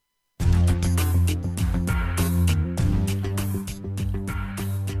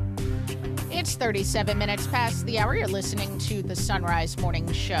 It's 37 minutes past the hour. You're listening to the Sunrise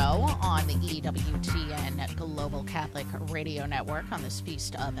Morning Show on the EWTN Global Catholic Radio Network on this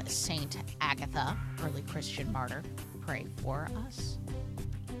feast of Saint Agatha, early Christian martyr. Pray for us.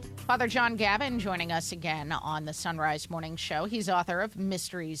 Father John Gavin joining us again on the Sunrise Morning Show. He's author of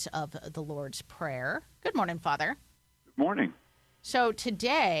Mysteries of the Lord's Prayer. Good morning, Father. Good morning. So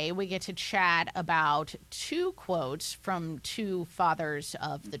today we get to chat about two quotes from two fathers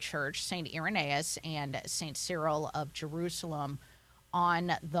of the church, St. Irenaeus and St. Cyril of Jerusalem,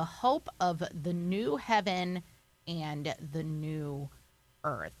 on the hope of the new heaven and the new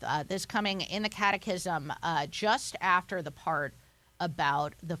earth. This coming in the Catechism just after the part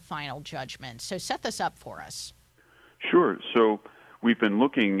about the final judgment. So set this up for us. Sure. So we've been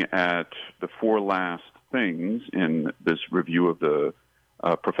looking at the four last things in this review of the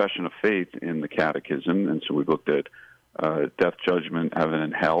profession of faith in the Catechism. And so we've looked at death, judgment, heaven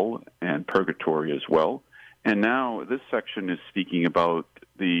and hell, and purgatory as well. And now this section is speaking about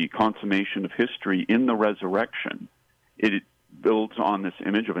the consummation of history in the resurrection. It builds on this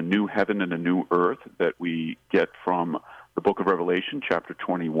image of a new heaven and a new earth that we get from the book of Revelation, chapter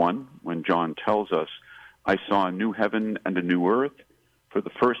 21, when John tells us, I saw a new heaven and a new earth, for the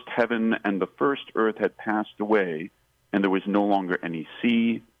first heaven and the first earth had passed away, and there was no longer any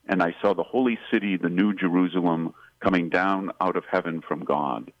sea, and I saw the holy city, the new Jerusalem, coming down out of heaven from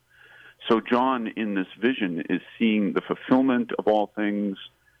God. So John, in this vision, is seeing the fulfillment of all things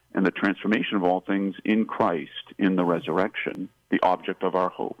and the transformation of all things in Christ, in the resurrection, the object of our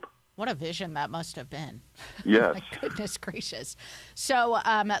hope. What a vision that must have been. Yes. My goodness gracious. So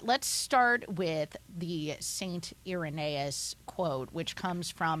let's start with the St. Irenaeus quote, which comes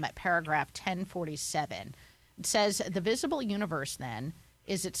from paragraph 1047. It says, the visible universe, then,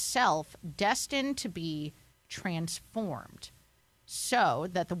 is itself destined to be transformed, so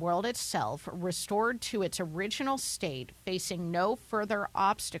that the world itself, restored to its original state, facing no further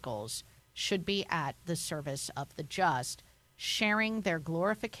obstacles, should be at the service of the just, sharing their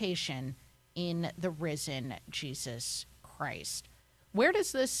glorification in the risen Jesus Christ. Where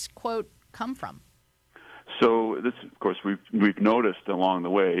does this quote come from? So this, of course, we've noticed along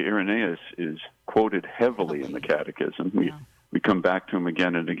the way, Irenaeus is quoted heavily in the Catechism. We come back to him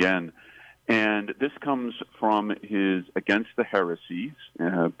again and again. And this comes from his Against the Heresies,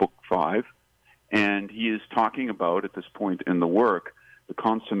 Book 5. And he is talking about, at this point in the work, the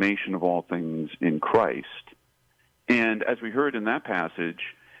consummation of all things in Christ. And as we heard in that passage,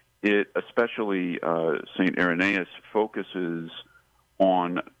 it especially, St. Irenaeus focuses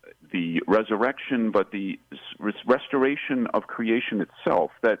on the resurrection, but the restoration of creation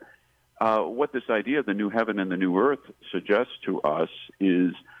itself. That what this idea of the new heaven and the new earth suggests to us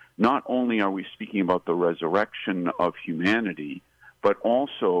is not only are we speaking about the resurrection of humanity, but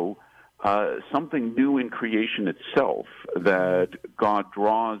also something new in creation itself, that God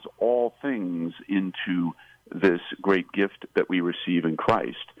draws all things into this great gift that we receive in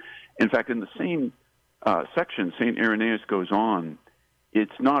Christ. In fact, in the same section, St. Irenaeus goes on,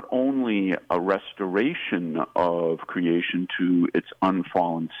 it's not only a restoration of creation to its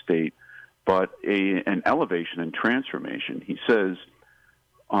unfallen state, but an elevation and transformation. He says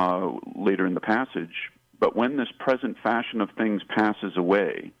later in the passage, but when this present fashion of things passes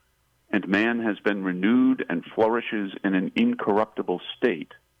away, and man has been renewed and flourishes in an incorruptible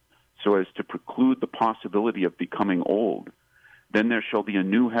state, so as to preclude the possibility of becoming old, then there shall be a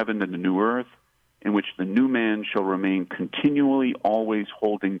new heaven and a new earth, in which the new man shall remain continually always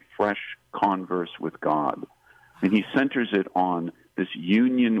holding fresh converse with God. And he centers it on this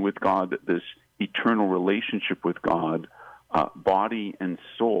union with God, this eternal relationship with God, body and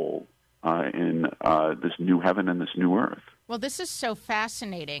soul, in this new heaven and this new earth. Well, this is so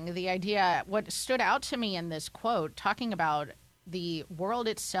fascinating. The idea, what stood out to me in this quote, talking about the world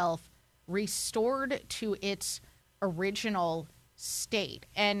itself restored to its original state.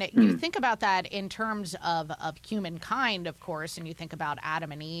 And you think about that in terms of humankind, of course, and you think about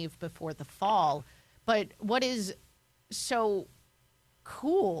Adam and Eve before the fall. But what is so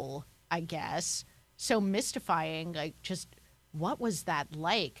cool, I guess, so mystifying, like just what was that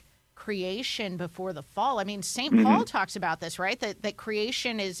like? Creation before the fall. I mean, St. Paul talks about this, right? That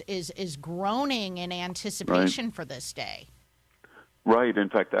creation is groaning in anticipation for this day. Right. In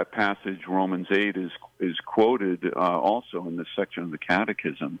fact, that passage, Romans 8, is quoted also in this section of the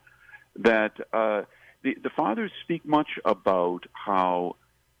Catechism, that the fathers speak much about how,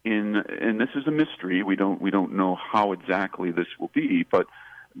 and this is a mystery, we don't know how exactly this will be, but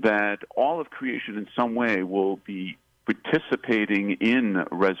that all of creation in some way will be participating in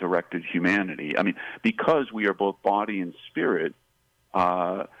resurrected humanity. I mean, because we are both body and spirit,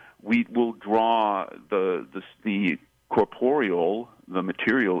 we will draw the corporeal, the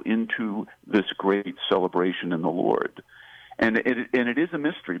material, into this great celebration in the Lord. And it is a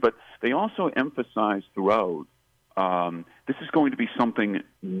mystery, but they also emphasize throughout, this is going to be something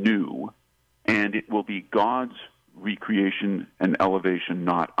new, and it will be God's recreation and elevation,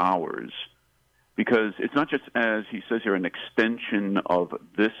 not ours. Because it's not just, as he says here, an extension of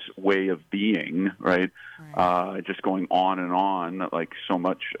this way of being, right? Just going on and on, like so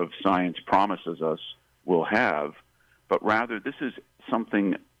much of science promises us will have, but rather this is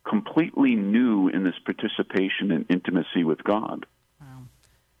something completely new in this participation and intimacy with God. Wow.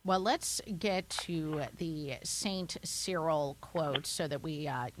 Well, let's get to the St. Cyril quote so that we,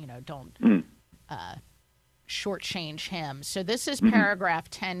 don't shortchange him. So this is paragraph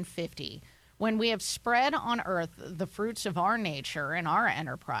 1050. When we have spread on earth the fruits of our nature and our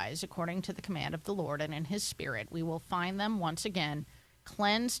enterprise, according to the command of the Lord and in his Spirit, we will find them once again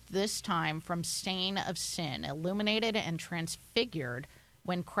cleansed this time from stain of sin, illuminated and transfigured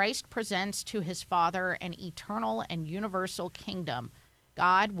when Christ presents to his Father an eternal and universal kingdom.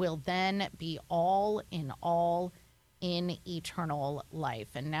 God will then be all in eternal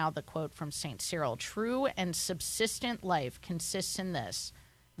life. And now the quote from St. Cyril, true and subsistent life consists in this: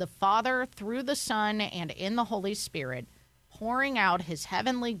 the Father, through the Son and in the Holy Spirit, pouring out his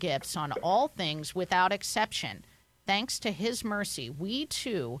heavenly gifts on all things without exception. Thanks to his mercy, we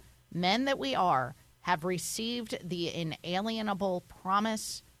too, men that we are, have received the inalienable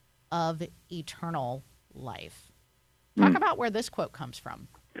promise of eternal life. Talk about where this quote comes from.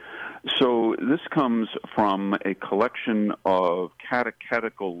 So this comes from a collection of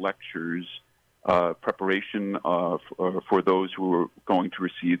catechetical lectures, preparation for those who are going to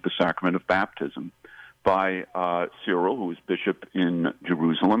receive the sacrament of baptism by Cyril, who was bishop in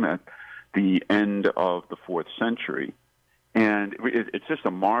Jerusalem at the end of the 4th century. And it's just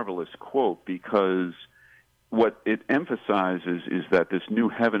a marvelous quote, because what it emphasizes is that this new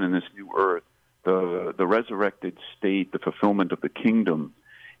heaven and this new earth the resurrected state, the fulfillment of the kingdom,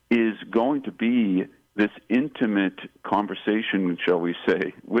 is going to be this intimate conversation, shall we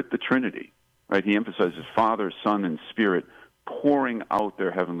say, with the Trinity. Right? He emphasizes Father, Son, and Spirit pouring out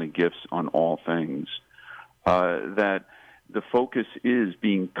their heavenly gifts on all things. That the focus is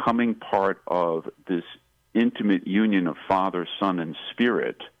becoming part of this intimate union of Father, Son, and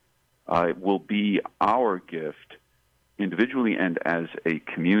Spirit will be our gift individually and as a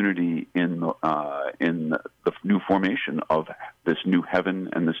community in the new formation of this new heaven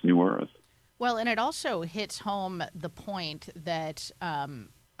and this new earth. Well, and it also hits home the point that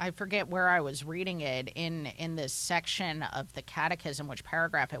I forget where I was reading it in this section of the Catechism, which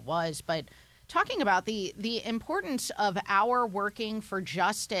paragraph it was, but talking about the importance of our working for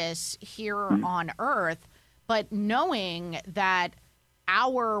justice here on earth, but knowing that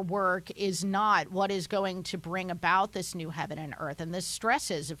our work is not what is going to bring about this new heaven and earth. And this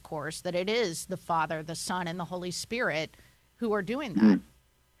stresses, of course, that it is the Father, the Son, and the Holy Spirit who are doing that.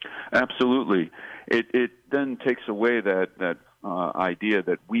 Absolutely. It then takes away that idea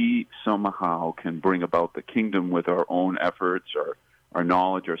that we somehow can bring about the kingdom with our own efforts, our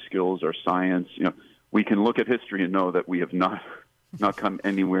knowledge, our skills, our science. We can look at history and know that we have not come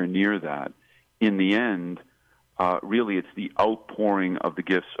anywhere near that. In the end, really, it's the outpouring of the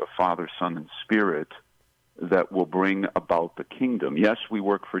gifts of Father, Son, and Spirit that will bring about the kingdom. Yes, we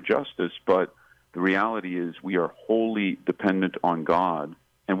work for justice, but the reality is we are wholly dependent on God.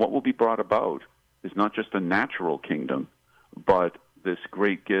 And what will be brought about is not just a natural kingdom, but this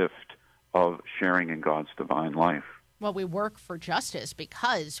great gift of sharing in God's divine life. Well, we work for justice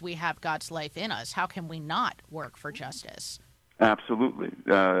because we have God's life in us. How can we not work for justice? Absolutely.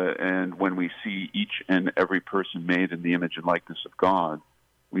 And when we see each and every person made in the image and likeness of God,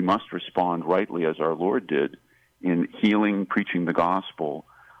 we must respond rightly as our Lord did in healing, preaching the gospel,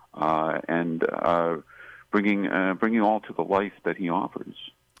 and bringing all to the life that he offers.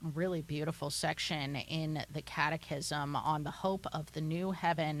 A really beautiful section in the Catechism on the hope of the new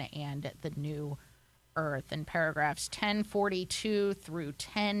heaven and the new earth in paragraphs 1042 through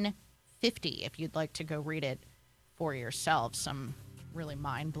 1050, if you'd like to go read it for yourself. Some really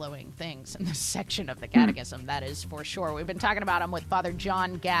mind-blowing things in this section of the Catechism, that is for sure. We've been talking about them with Father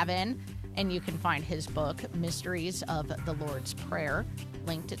John Gavin, and you can find his book, Mysteries of the Lord's Prayer,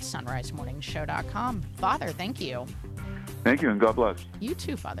 linked at sunrisemorningshow.com. Father, thank you. Thank you, and God bless. You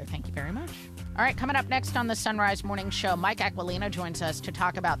too, Father. Thank you very much. All right, coming up next on the Sunrise Morning Show, Mike Aquilina joins us to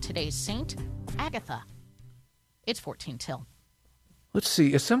talk about today's saint, Agatha. It's 14 till. Let's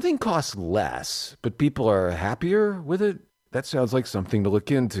see, if something costs less, but people are happier with it, that sounds like something to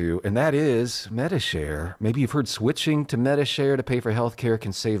look into, and that is Medi-Share. Maybe you've heard switching to Medi-Share to pay for health care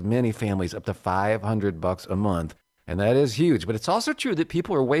can save many families up to $500 a month, and that is huge. But it's also true that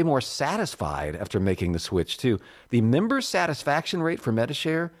people are way more satisfied after making the switch, too. The member satisfaction rate for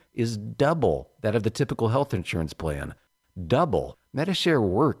Medi-Share is double that of the typical health insurance plan. Double. Medi-Share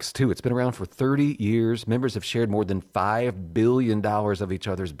works, too. It's been around for 30 years. Members have shared more than $5 billion of each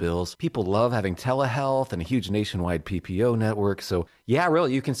other's bills. People love having telehealth and a huge nationwide PPO network. So, yeah,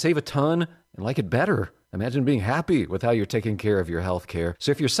 really, you can save a ton and like it better. Imagine being happy with how you're taking care of your health care.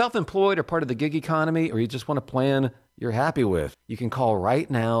 So if you're self-employed or part of the gig economy, or you just want a plan you're happy with, you can call right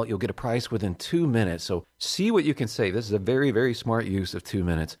now. You'll get a price within 2 minutes. So see what you can save. This is a very, very smart use of 2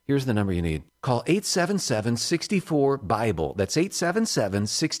 minutes. Here's the number you need. Call 877-64-BIBLE. That's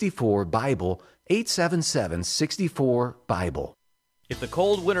 877-64-BIBLE. 877-64-BIBLE. If the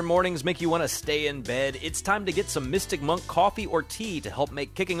cold winter mornings make you want to stay in bed, it's time to get some Mystic Monk coffee or tea to help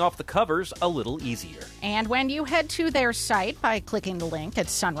make kicking off the covers a little easier. And when you head to their site by clicking the link at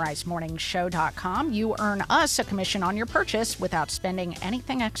sunrisemorningshow.com, you earn us a commission on your purchase without spending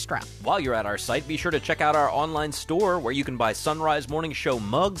anything extra. While you're at our site, be sure to check out our online store where you can buy Sunrise Morning Show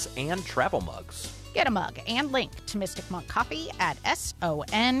mugs and travel mugs. Get a mug and link to Mystic Monk Coffee at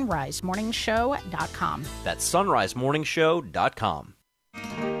sunrisemorningshow.com. That's sunrisemorningshow.com.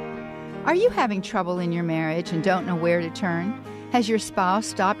 Are you having trouble in your marriage and don't know where to turn? Has your spouse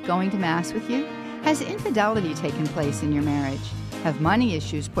stopped going to Mass with you? Has infidelity taken place in your marriage? Have money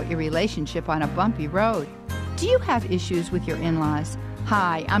issues put your relationship on a bumpy road? Do you have issues with your in-laws?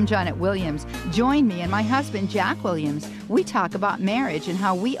 Hi, I'm Janet Williams. Join me and my husband, Jack Williams. We talk about marriage and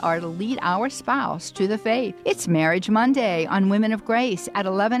how we are to lead our spouse to the faith. It's Marriage Monday on Women of Grace at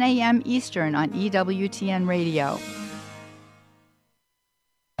 11 a.m. Eastern on EWTN Radio.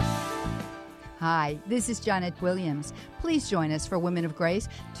 Hi, this is Janet Williams. Please join us for Women of Grace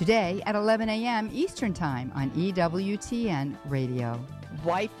today at 11 a.m. Eastern Time on EWTN Radio.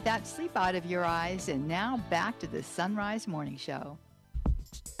 Wipe that sleep out of your eyes, and now back to the Sunrise Morning Show.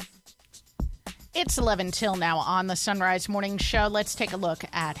 It's 11 till now on the Sunrise Morning Show. Let's take a look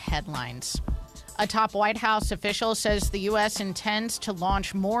at headlines. A top White House official says the U.S. intends to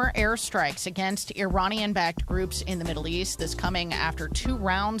launch more airstrikes against Iranian-backed groups in the Middle East, this coming after 2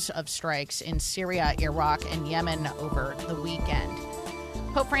 rounds of strikes in Syria, Iraq, and Yemen over the weekend.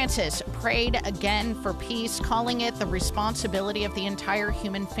 Pope Francis prayed again for peace, calling it the responsibility of the entire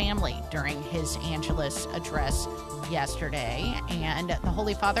human family during his Angelus address yesterday. And the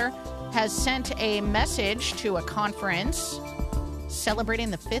Holy Father has sent a message to a conference celebrating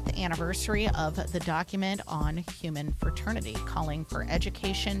the 5th anniversary of the document on human fraternity, calling for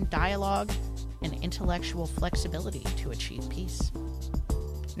education, dialogue, and intellectual flexibility to achieve peace.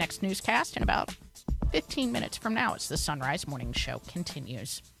 Next newscast in about 15 minutes from now as the Sunrise Morning Show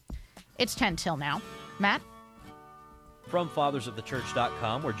continues. It's 10 till now. Matt? From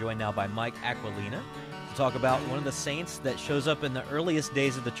fathersofthechurch.com, we're joined now by Mike Aquilina to talk about one of the saints that shows up in the earliest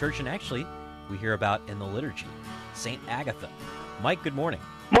days of the church, and actually we hear about in the liturgy, St. Agatha. Mike, good morning.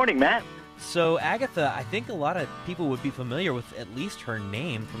 Morning, Matt. So Agatha, I think a lot of people would be familiar with at least her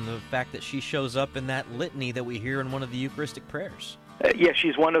name from the fact that she shows up in that litany that we hear in one of the Eucharistic prayers. Yeah,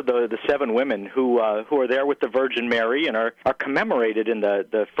 she's one of the 7 women who are there with the Virgin Mary and are commemorated in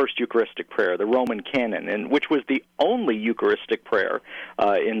the first Eucharistic prayer, the Roman canon, and which was the only Eucharistic prayer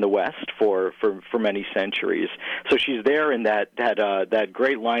in the West for many centuries. So she's there in that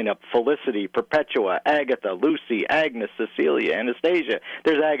great lineup: Felicity, Perpetua, Agatha, Lucy, Agnes, Cecilia, Anastasia.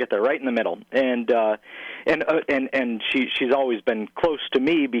 There's Agatha right in the middle, and she's always been close to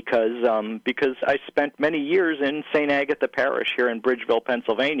me because I spent many years in St. Agatha Parish here in Bridgeville,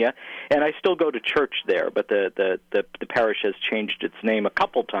 Pennsylvania, and I still go to church there, but the parish has changed its name a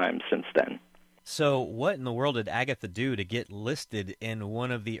couple times since then. So what in the world did Agatha do to get listed in one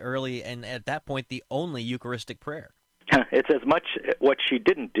of the early, and at that point, the only Eucharistic prayer? It's as much what she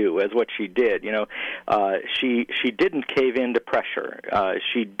didn't do as what she did. She didn't cave into pressure.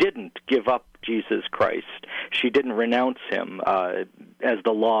 She didn't give up Jesus Christ. She didn't renounce him as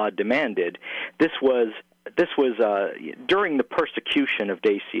the law demanded. This was during the persecution of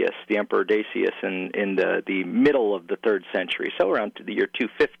Decius, the Emperor Decius, in the middle of the 3rd century, so around to the year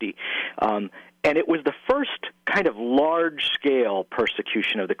 250. And it was the first kind of large-scale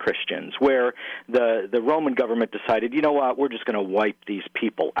persecution of the Christians, where the Roman government decided, you know what, we're just going to wipe these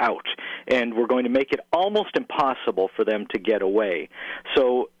people out, and we're going to make it almost impossible for them to get away.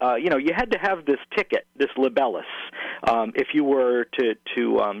 So, you had to have this ticket, this libellus, if you were to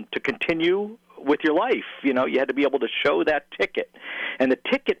continue with your life. You had to be able to show that ticket, and the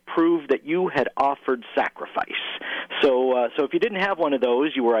ticket proved that you had offered sacrifice. So if you didn't have one of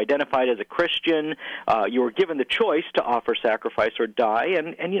those, you were identified as a Christian. You were given the choice to offer sacrifice or die,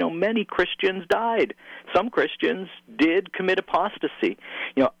 and many Christians died. Some Christians did commit apostasy.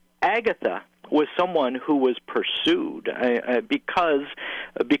 Agatha was someone who was pursued because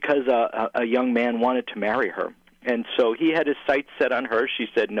a young man wanted to marry her. And so he had his sights set on her. She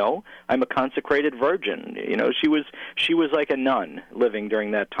said, "No, I'm a consecrated virgin." She was like a nun living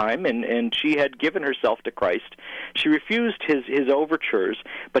during that time, and she had given herself to Christ. She refused his overtures,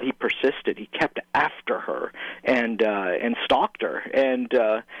 but he persisted. He kept after her and stalked her, and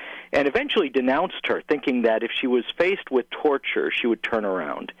eventually denounced her, thinking that if she was faced with torture, she would turn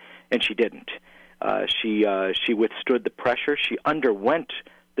around, and she didn't. She withstood the pressure. She underwent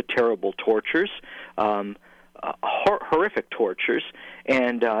the terrible tortures. Horrific tortures,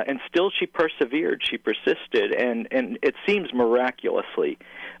 and still she persevered. She persisted, and it seems miraculously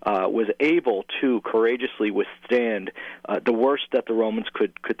was able to courageously withstand the worst that the Romans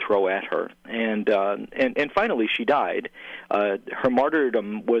could throw at her. And finally, she died. Her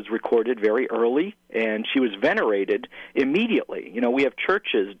martyrdom was recorded very early, and she was venerated immediately. We have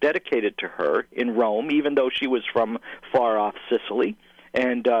churches dedicated to her in Rome, even though she was from far off Sicily.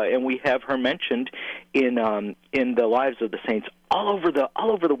 And we have her mentioned in the lives of the saints all over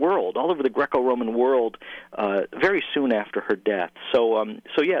the world, all over the Greco-Roman world, very soon after her death. So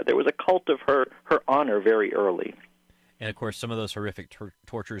yeah, there was a cult of her honor very early. And of course, some of those horrific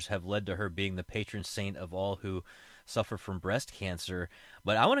tortures have led to her being the patron saint of all who suffer from breast cancer.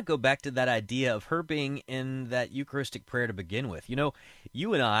 But I want to go back to that idea of her being in that Eucharistic prayer to begin with.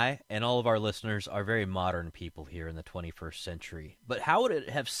 You and I and all of our listeners are very modern people here in the 21st century. But how would it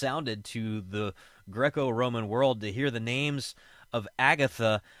have sounded to the Greco-Roman world to hear the names of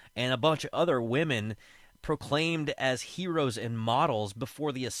Agatha and a bunch of other women proclaimed as heroes and models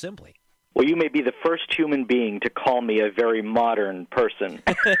before the assembly? Well, you may be the first human being to call me a very modern person.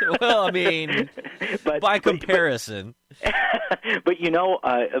 Well, I mean, by comparison. but you're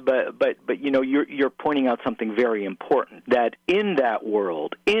pointing out something very important, that in that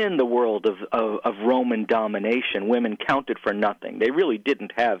world, in the world of Roman domination, women counted for nothing. They really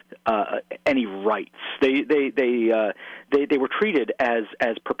didn't have any rights. They were treated as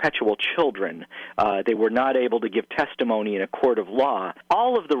perpetual children. They were not able to give testimony in a court of law.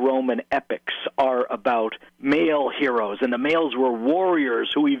 All of the Roman epics are about male heroes, and the males were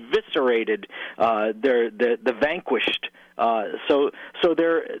warriors who eviscerated the vanquished. So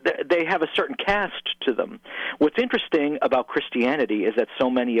they have a certain caste to them. What's interesting about Christianity is that so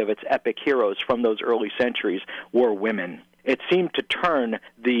many of its epic heroes from those early centuries were women. It seemed to turn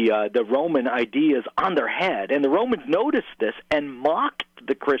the Roman ideas on their head, and the Romans noticed this and mocked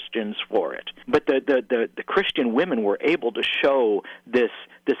the Christians for it. But the Christian women were able to show this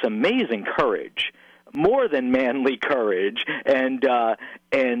amazing courage, more than manly courage, and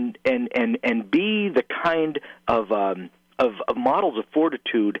be the kind of models of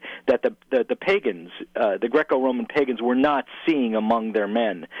fortitude that the pagans, the Greco-Roman pagans, were not seeing among their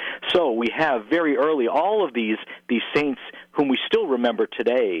men. So we have very early all of these saints whom we still remember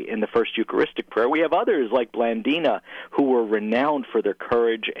today in the first Eucharistic prayer. We have others like Blandina, who were renowned for their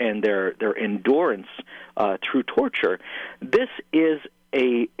courage and their endurance through torture. This is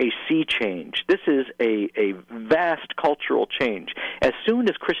a sea change. This is a vast cultural change. As soon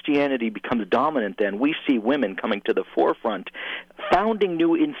as Christianity becomes dominant, then, we see women coming to the forefront, founding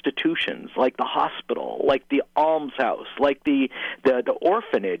new institutions like the hospital, like the almshouse, like the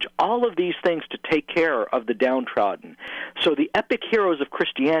orphanage, all of these things to take care of the downtrodden. So the epic heroes of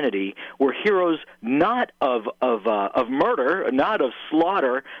Christianity were heroes not of murder, not of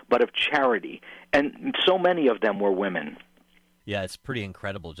slaughter, but of charity. And so many of them were women. Yeah, it's pretty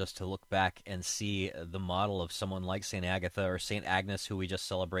incredible just to look back and see the model of someone like St. Agatha or St. Agnes, who we just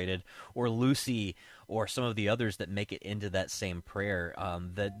celebrated, or Lucy, or some of the others that make it into that same prayer.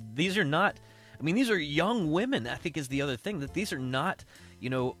 That these are not, these are young women, I think, is the other thing, that these are not,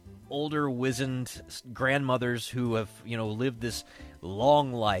 older, wizened grandmothers who have, lived this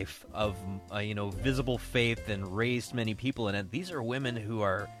long life of, visible faith and raised many people in it. These are women who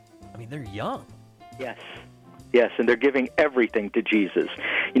are, they're young. Yes, and they're giving everything to Jesus.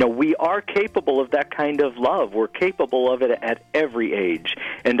 We are capable of that kind of love. We're capable of it at every age,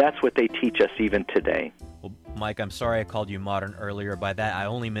 and that's what they teach us even today. Well, Mike, I'm sorry I called you modern earlier. By that, I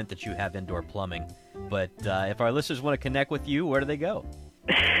only meant that you have indoor plumbing. But if our listeners want to connect with you, where do they go?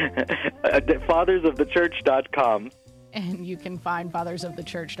 FathersOfTheChurch.com. And you can find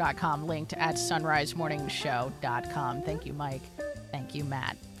FathersOfTheChurch.com linked at SunriseMorningShow.com. Thank you, Mike. Thank you,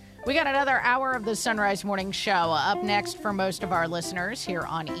 Matt. We got another hour of the Sunrise Morning Show up next for most of our listeners here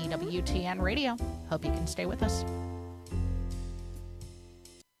on EWTN Radio. Hope you can stay with us.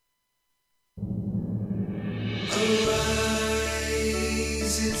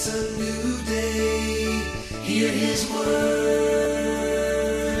 Arise, it's a new day. Hear his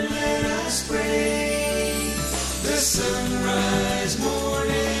word, let us pray. The Sunrise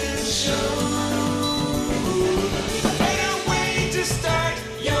Morning Show.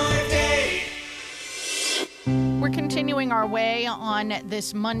 We're continuing our way on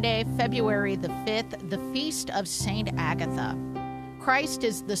this Monday, February the 5th, the Feast of St. Agatha. Christ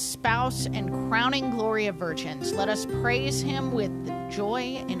is the spouse and crowning glory of virgins. Let us praise him with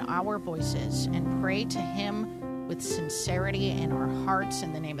joy in our voices and pray to him with sincerity in our hearts,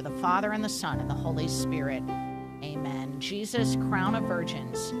 in the name of the Father, and the Son, and the Holy Spirit. Amen. Jesus, crown of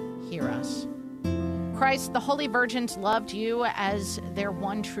virgins, hear us. Christ, the holy virgins loved you as their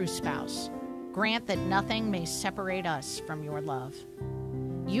one true spouse. Grant that nothing may separate us from your love.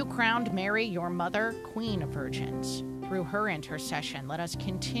 You crowned Mary, your mother, Queen of Virgins. Through her intercession, let us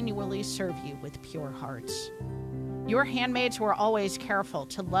continually serve you with pure hearts. Your handmaids were always careful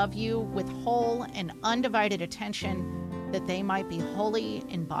to love you with whole and undivided attention, that they might be holy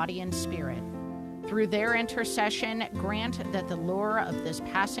in body and spirit. Through their intercession, grant that the lure of this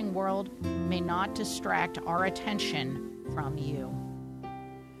passing world may not distract our attention from you.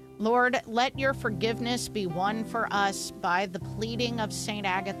 Lord, let your forgiveness be won for us by the pleading of St.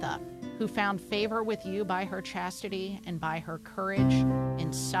 Agatha, who found favor with you by her chastity and by her courage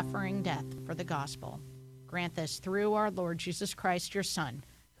in suffering death for the gospel. Grant this through our Lord Jesus Christ, your Son,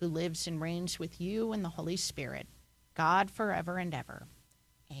 who lives and reigns with you in the Holy Spirit, God forever and ever.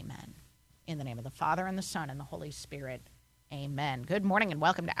 Amen. In the name of the Father, and the Son, and the Holy Spirit. Amen. Good morning and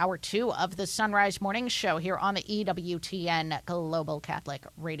welcome to Hour 2 of the Sunrise Morning Show here on the EWTN Global Catholic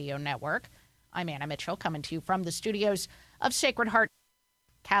Radio Network. I'm Anna Mitchell, coming to you from the studios of Sacred Heart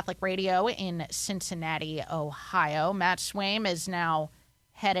Catholic Radio in Cincinnati, Ohio. Matt Swaim is now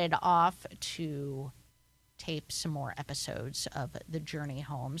headed off to tape some more episodes of The Journey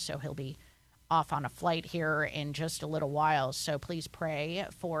Home. So he'll be off on a flight here in just a little while. So please pray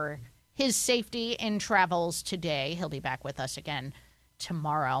for his safety in travels today. He'll be back with us again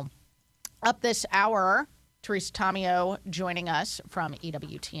tomorrow. Up this hour, Teresa Tomeo joining us from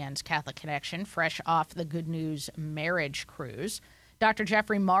EWTN's Catholic Connection, fresh off the Good News Marriage Cruise. Dr.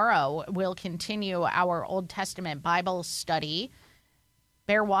 Jeffrey Morrow will continue our Old Testament Bible study.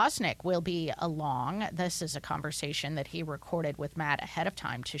 Bear Wozniak will be along. This is a conversation that he recorded with Matt ahead of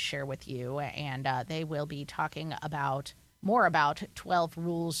time to share with you, and they will be talking more about 12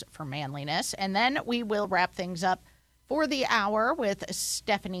 rules for manliness. And then we will wrap things up for the hour with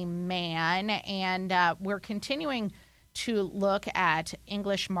Stephanie Mann, and we're continuing to look at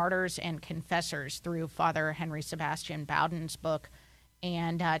English martyrs and confessors through Father Henry Sebastian Bowden's book.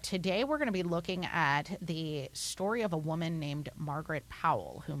 And today we're going to be looking at the story of a woman named Margaret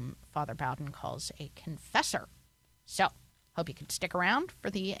Powell, whom Father Bowden calls a confessor. So, hope you can stick around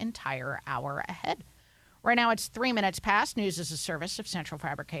for the entire hour ahead. Right now it's 3 minutes past. News is a service of Central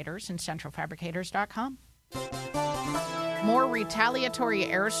Fabricators and centralfabricators.com. More retaliatory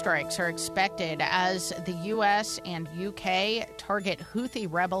airstrikes are expected as the U.S. and U.K. target Houthi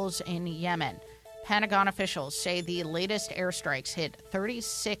rebels in Yemen. Pentagon officials say the latest airstrikes hit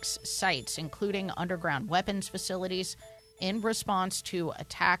 36 sites, including underground weapons facilities, in response to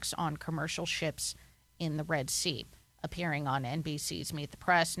attacks on commercial ships in the Red Sea. Appearing on NBC's Meet the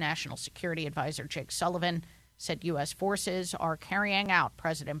Press, National Security Advisor Jake Sullivan said U.S. forces are carrying out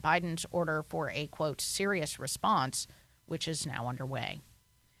President Biden's order for a, quote, serious response, which is now underway.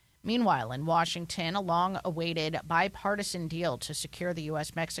 Meanwhile, in Washington, a long-awaited bipartisan deal to secure the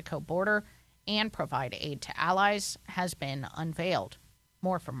U.S.-Mexico border and provide aid to allies has been unveiled.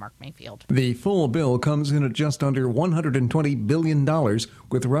 More from Mark Mayfield. The full bill comes in at just under $120 billion,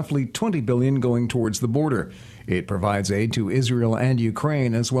 with roughly $20 billion going towards the border. It provides aid to Israel and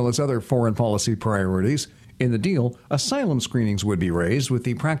Ukraine, as well as other foreign policy priorities. In the deal, asylum screenings would be raised, with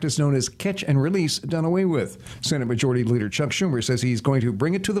the practice known as catch and release done away with. Senate Majority Leader Chuck Schumer says he's going to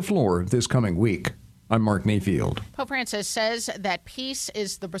bring it to the floor this coming week. I'm Mark Mayfield. Pope Francis says that peace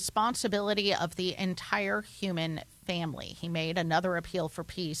is the responsibility of the entire human family. He made another appeal for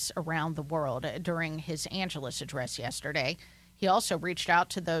peace around the world during his Angelus address yesterday. He also reached out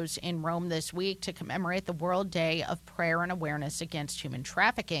to those in Rome this week to commemorate the World Day of Prayer and Awareness Against Human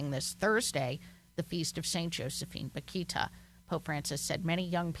Trafficking this Thursday, the feast of St. Josephine Bakhita. Pope Francis said many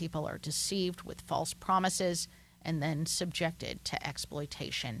young people are deceived with false promises and then subjected to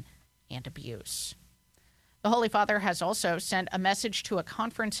exploitation and abuse. The Holy Father has also sent a message to a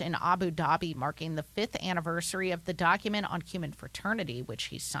conference in Abu Dhabi marking the 5th anniversary of the document on human fraternity, which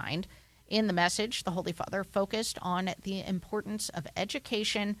he signed. In the message, the Holy Father focused on the importance of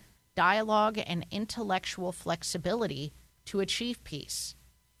education, dialogue, and intellectual flexibility to achieve peace.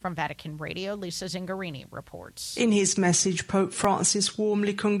 From Vatican Radio, Lisa Zingarini reports. In his message, Pope Francis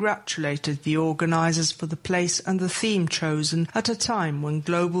warmly congratulated the organisers for the place and the theme chosen at a time when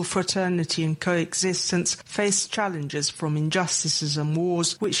global fraternity and coexistence face challenges from injustices and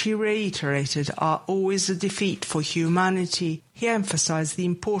wars, which he reiterated are always a defeat for humanity. He emphasized the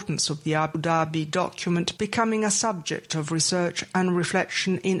importance of the Abu Dhabi document becoming a subject of research and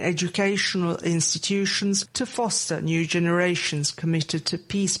reflection in educational institutions to foster new generations committed to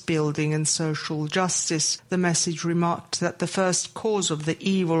peace building and social justice. The message remarked that the first cause of the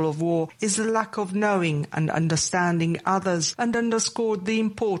evil of war is the lack of knowing and understanding others, and underscored the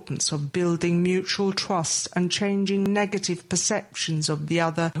importance of building mutual trust and changing negative perceptions of the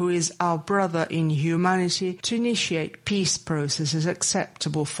other, who is our brother in humanity, to initiate peace processes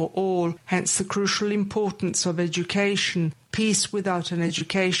acceptable for all, hence the crucial importance of education. Peace without an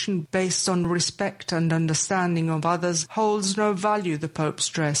education based on respect and understanding of others holds no value, the Pope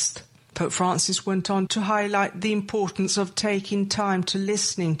stressed. Pope Francis went on to highlight the importance of taking time to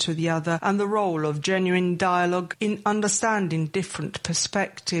listening to the other and the role of genuine dialogue in understanding different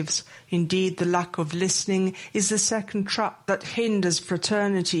perspectives. Indeed, the lack of listening is the second trap that hinders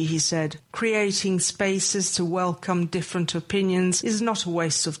fraternity, he said. Creating spaces to welcome different opinions is not a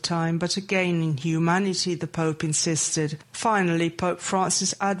waste of time, but a gain in humanity, the Pope insisted. Finally, Pope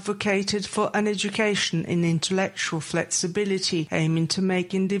Francis advocated for an education in intellectual flexibility, aiming to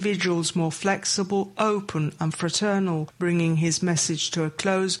make individuals more flexible, open and fraternal. Bringing his message to a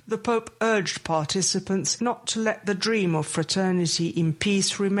close, the Pope urged participants not to let the dream of fraternity in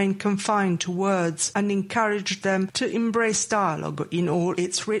peace remain confined to words, and encouraged them to embrace dialogue in all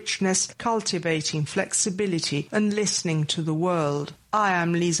its richness, cultivating flexibility and listening to the world. I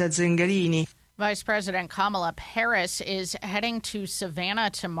am Lisa Zingarini. Vice President Kamala Harris is heading to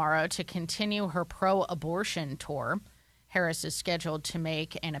Savannah tomorrow to continue her pro-abortion tour. Harris is scheduled to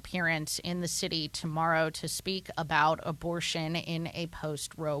make an appearance in the city tomorrow to speak about abortion in a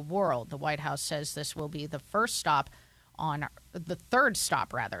post-Roe world. The White House says this will be the third stop on the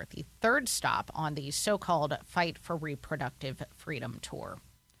so-called Fight for Reproductive Freedom tour.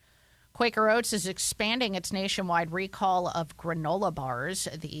 Quaker Oats is expanding its nationwide recall of granola bars.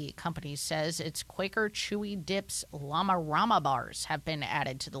 The company says its Quaker Chewy Dips Llama Rama bars have been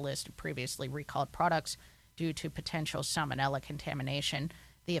added to the list of previously recalled products due to potential salmonella contamination.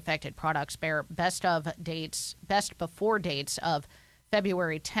 The affected products bear best before dates of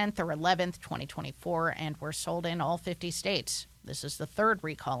February 10th or 11th, 2024, and were sold in all 50 states. This is the third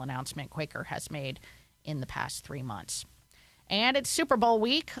recall announcement Quaker has made in the past 3 months. And it's Super Bowl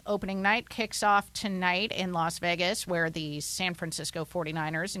week. Opening night kicks off tonight in Las Vegas, where the San Francisco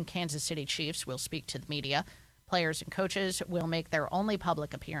 49ers and Kansas City Chiefs will speak to the media. Players and coaches will make their only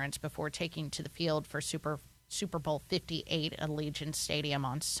public appearance before taking to the field for Super Bowl 58 at Allegiant Stadium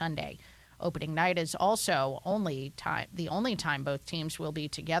on Sunday. Opening night is also the only time both teams will be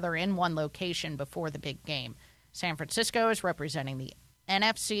together in one location before the big game. San Francisco is representing the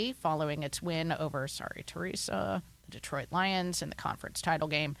NFC following its win over, the Detroit Lions in the conference title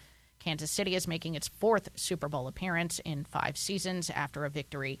game. Kansas City is making its fourth Super Bowl appearance in 5 seasons after a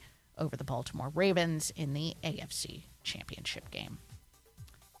victory over the Baltimore Ravens in the AFC Championship game.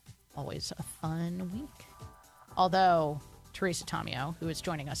 Always a fun week. Although Teresa Tomeo, who is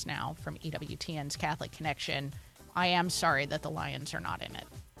joining us now from EWTN's Catholic Connection, I am sorry that the Lions are not in it.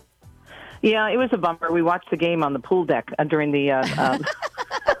 Yeah, it was a bummer. We watched the game on the pool deck during the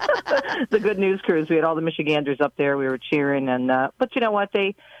the Good News Cruise. We had all the Michiganders up there. We were cheering, but you know what?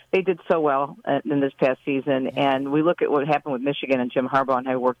 They did so well in this past season, and we look at what happened with Michigan and Jim Harbaugh and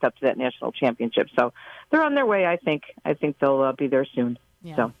how he worked up to that national championship. So they're on their way. I think they'll be there soon.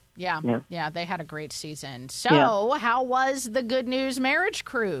 Yeah. So. Yeah, they had a great season. So, How was the Good News Marriage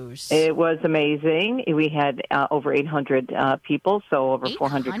Cruise? It was amazing. We had over 800 people, so over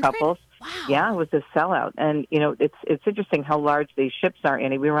 400 couples. Wow. Yeah, it was a sellout. And, it's interesting how large these ships are,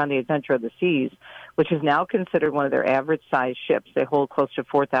 Annie. We were on the Adventure of the Seas, which is now considered one of their average-sized ships. They hold close to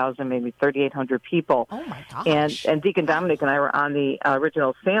 4,000, maybe 3,800 people. Oh, my gosh. And Deacon Dominic and I were on the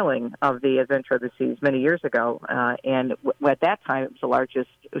original sailing of the Adventure of the Seas many years ago. And at that time, it was the largest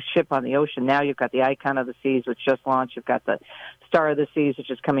ship on the ocean. Now you've got the Icon of the Seas, which just launched. You've got the Star of the Seas, which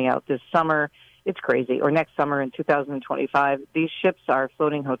is coming out this summer. It's crazy. Or next summer in 2025. These ships are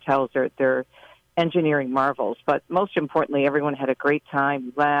floating hotels. They're engineering marvels. But most importantly, everyone had a great time.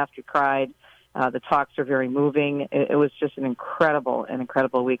 We laughed, we cried. The talks are very moving. It was just an incredible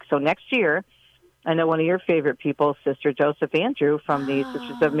week. So next year, I know one of your favorite people, Sister Joseph Andrew from the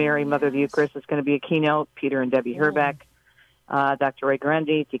Sisters of Mary, Mother of the Eucharist, is going to be a keynote. Peter and Debbie Herbeck, Dr. Ray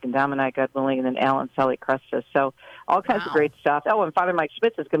Grundy, Deacon Dominic, God willing, and then Alan Sully Crestus. So all kinds of great stuff. Oh, and Father Mike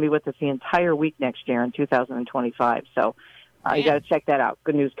Schmitz is going to be with us the entire week next year in 2025 . So you got to check that out,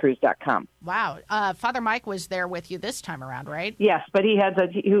 goodnewscruise.com. Wow. Father Mike was there with you this time around, right? Yes, but he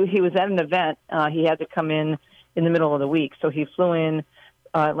was at an event. He had to come in the middle of the week. So he flew in,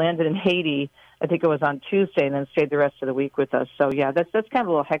 landed in Haiti, I think it was on Tuesday, and then stayed the rest of the week with us. So, yeah, that's kind of a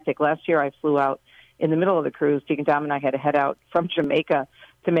little hectic. Last year I flew out in the middle of the cruise. Deacon Dom and I had to head out from Jamaica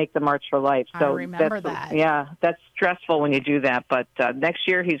to make the March for Life. So I remember that. Yeah, that's stressful when you do that. But next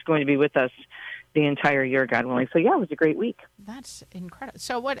year he's going to be with us the entire year, God willing. So, yeah, it was a great week. That's incredible.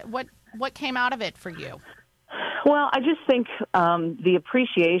 So what came out of it for you? Well, I just think the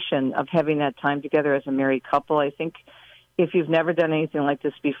appreciation of having that time together as a married couple. I think if you've never done anything like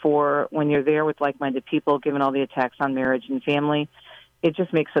this before, when you're there with like-minded people, given all the attacks on marriage and family, it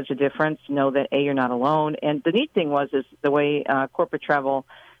just makes such a difference to know that, A, you're not alone. And the neat thing is the way corporate travel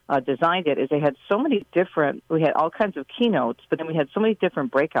designed it is they had so many different, we had all kinds of keynotes, but then we had so many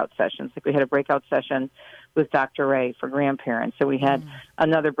different breakout sessions. Like we had a breakout session with Dr. Ray for grandparents. So we had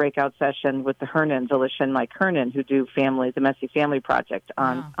another breakout session with the Hernans, Alicia and Mike Hernan, who do the Messy Family Project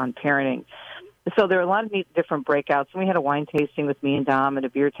on parenting. So there are a lot of neat different breakouts. And we had a wine tasting with me and Dom and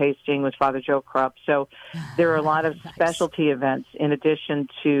a beer tasting with Father Joe Krupp. So there are a lot of specialty events in addition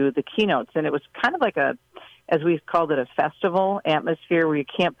to the keynotes. And it was kind of like as we've called it, a festival atmosphere where you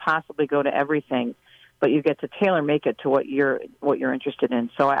can't possibly go to everything, but you get to tailor make it to what you're interested in.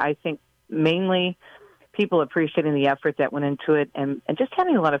 So I think mainly people appreciating the effort that went into it and just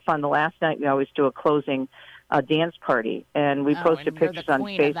having a lot of fun. The last night we always do a closing dance party, and we posted pictures on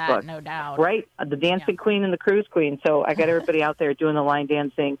Facebook. Of that, no doubt. Right, the dancing queen and the cruise queen. So I got everybody out there doing the line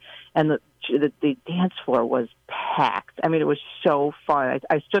dancing, and the dance floor was packed. I mean, it was so fun.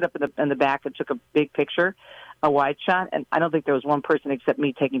 I stood up in the back and took a big picture, a wide shot, and I don't think there was one person except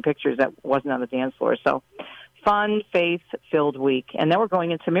me taking pictures that wasn't on the dance floor. So fun, faith-filled week. And then we're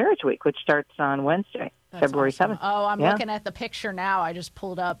going into Marriage Week, which starts on Wednesday, February 7th. Oh, I'm looking at the picture now. I just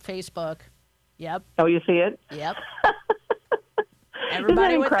pulled up Facebook. Yep. Oh, you see it? Yep.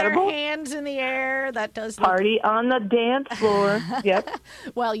 Everybody with their hands in the air. That does party on the dance floor. Yep.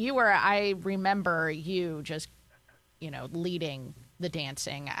 Well, I remember you just, leading the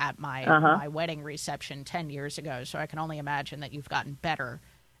dancing at my wedding reception 10 years ago. So I can only imagine that you've gotten better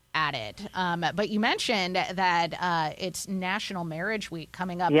at it. But you mentioned that it's National Marriage Week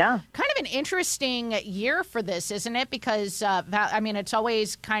coming up. Yeah. Kind of an interesting year for this, isn't it? Because, it's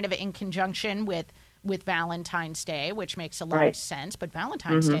always kind of in conjunction with Valentine's Day, which makes a lot of sense. But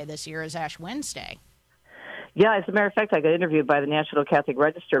Valentine's Day this year is Ash Wednesday. Yeah, as a matter of fact, I got interviewed by the National Catholic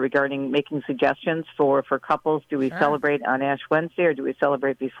Register regarding making suggestions for couples. Do we celebrate on Ash Wednesday, or do we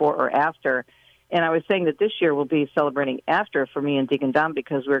celebrate before or after? And I was saying that this year we'll be celebrating after for me and Deacon Dom,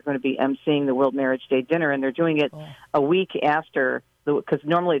 because we're going to be emceeing the World Marriage Day dinner, and they're doing it a week after, because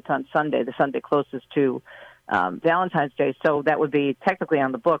normally it's on Sunday, the Sunday closest to Valentine's Day. So that would be technically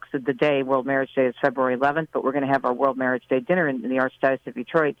on the books. The day World Marriage Day is February 11th, but we're going to have our World Marriage Day dinner in the Archdiocese of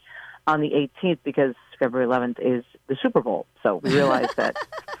Detroit on the 18th, because February 11th is the Super Bowl. So we realized that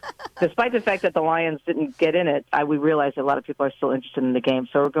despite the fact that the Lions didn't get in it, we realized that a lot of people are still interested in the game.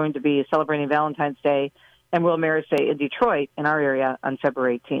 So we're going to be celebrating Valentine's Day and World Marriage Day in Detroit, in our area, on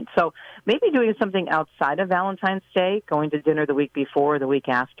February 18th. So maybe doing something outside of Valentine's Day, going to dinner the week before, the week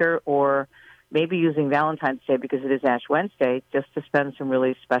after, or maybe using Valentine's Day, because it is Ash Wednesday, just to spend some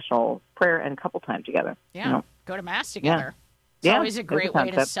really special prayer and couple time together. Yeah, go to Mass together. It's always a great way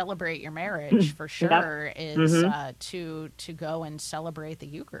to celebrate your marriage, for sure, is to go and celebrate the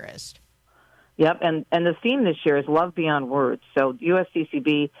Eucharist. Yep, and the theme this year is Love Beyond Words. So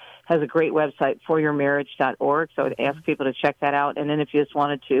USCCB has a great website, foryourmarriage.org, so I'd ask people to check that out. And then if you just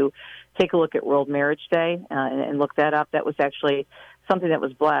wanted to take a look at World Marriage Day and look that up, that was actually something that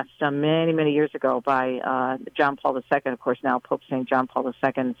was blessed many, many years ago by John Paul II, of course, now Pope St. John Paul II.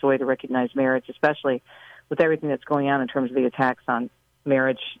 It's a way to recognize marriage, especially with everything that's going on in terms of the attacks on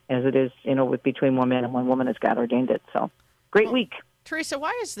marriage, as it is, with between one man and one woman, as God ordained it. So, great week. Teresa,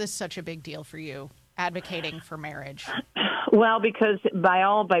 why is this such a big deal for you, advocating for marriage? Well, because by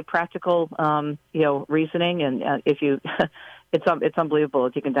practical, reasoning, and it's unbelievable.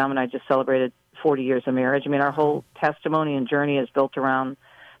 Deacon Dom and I just celebrated 40 years of marriage. I mean, our whole testimony and journey is built around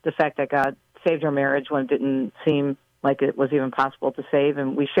the fact that God saved our marriage when it didn't seem like it was even possible to save,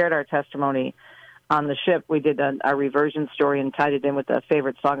 and we shared our testimony on the ship. We did our reversion story and tied it in with a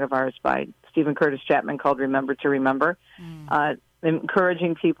favorite song of ours by Stephen Curtis Chapman called Remember to Remember,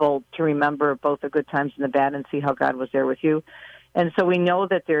 encouraging people to remember both the good times and the bad and see how God was there with you. And so we know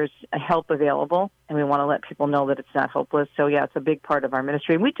that there's help available, and we want to let people know that it's not hopeless. So, yeah, it's a big part of our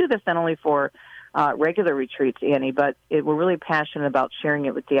ministry. And we do this not only for regular retreats, Annie, but we're really passionate about sharing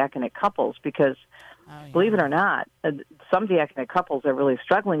it with diaconate couples, because believe it or not, some diaconate couples are really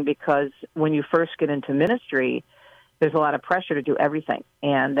struggling, because when you first get into ministry, there's a lot of pressure to do everything,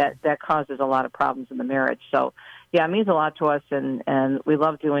 and that causes a lot of problems in the marriage. So, yeah, it means a lot to us, and we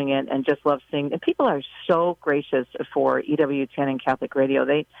love doing it and just love seeing. And people are so gracious for EWTN and Catholic Radio.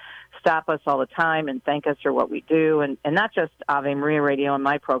 They stop us all the time and thank us for what we do, and not just Ave Maria Radio and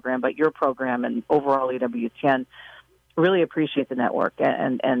my program, but your program and overall EWTN. Really appreciate the network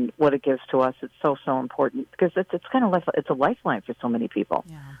and what it gives to us. It's so important, because it's kind of it's a lifeline for so many people.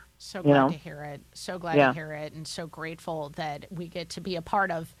 Yeah, so glad to hear it. So glad to hear it, and so grateful that we get to be a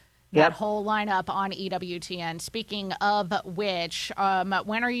part of that whole lineup on EWTN. Speaking of which,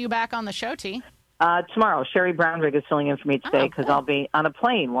 when are you back on the show, T? Tomorrow. Sherry Brownrigg is filling in for me today, because I'll be on a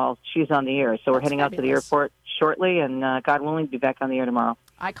plane while she's on the air. So we're heading out to the airport shortly, and God willing, be back on the air tomorrow.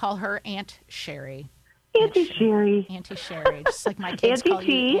 I call her Aunt Sherry. Auntie Sherry. Auntie Sherry, just like my kids call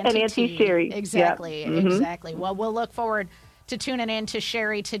you Auntie T and Auntie Sherry. Exactly, exactly. Well, we'll look forward to tuning in to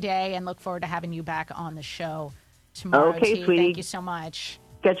Sherry today, and look forward to having you back on the show tomorrow. Okay, T. sweetie. Thank you so much.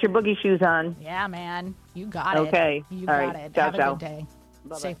 Get your boogie shoes on. Yeah, man. You got it. Okay. You All got right. it. Ciao, Have a ciao. good day.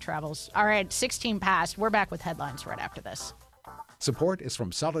 Bye-bye. Safe travels. All right, 16 past. We're back with headlines right after this. Support is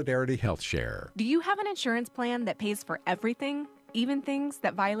from Solidarity Health Share. Do you have an insurance plan that pays for everything, even things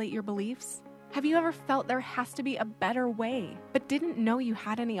that violate your beliefs? Have you ever felt there has to be a better way, but didn't know you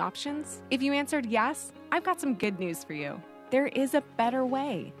had any options? If you answered yes, I've got some good news for you. There is a better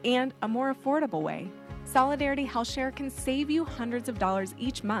way, and a more affordable way. Solidarity HealthShare can save you hundreds of dollars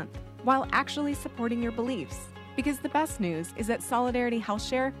each month while actually supporting your beliefs. Because the best news is that Solidarity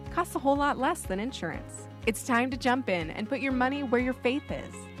HealthShare costs a whole lot less than insurance. It's time to jump in and put your money where your faith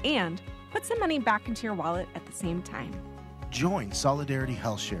is and put some money back into your wallet at the same time. Join Solidarity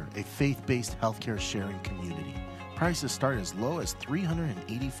HealthShare, a faith-based healthcare sharing community. Prices start as low as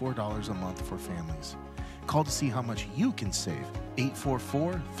 $384 a month for families. Call to see how much you can save.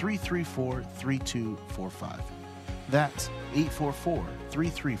 844-334-3245. That's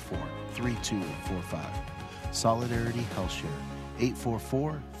 844-334-3245. Solidarity HealthShare.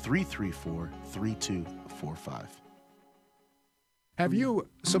 844-334-3245. Have you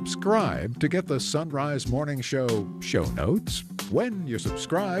subscribed to get the Sunrise Morning Show show notes? When you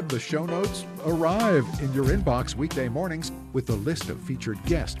subscribe, the show notes arrive in your inbox weekday mornings with the list of featured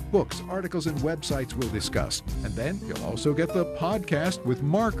guests, books, articles, and websites we'll discuss. And then you'll also get the podcast with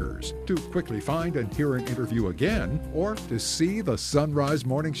markers to quickly find and hear an interview again, or to see the Sunrise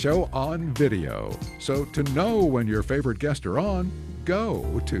Morning Show on video. So to know when your favorite guests are on,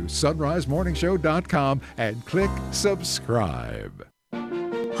 go to sunrisemorningshow.com and click subscribe.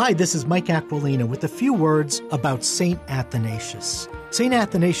 Hi, this is Mike Aquilina with a few words about St. Athanasius. St.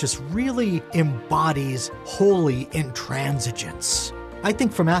 Athanasius really embodies holy intransigence. I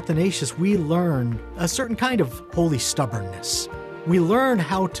think from Athanasius we learn a certain kind of holy stubbornness. We learn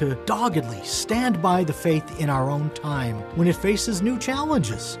how to doggedly stand by the faith in our own time when it faces new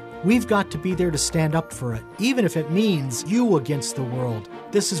challenges. We've got to be there to stand up for it, even if it means you against the world.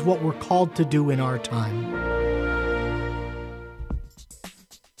 This is what we're called to do in our time.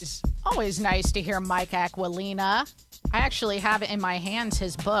 It's always nice to hear Mike Aquilina. I actually have in my hands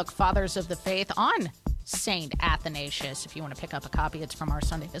his book, Fathers of the Faith, on St. Athanasius. If you want to pick up a copy, it's from our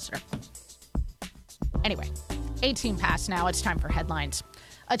Sunday Visitor. Anyway, 18 past now. It's time for headlines.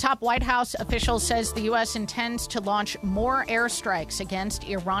 A top White House official says the U.S. intends to launch more airstrikes against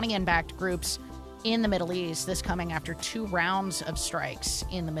Iranian-backed groups in the Middle East, this coming after 2 rounds of strikes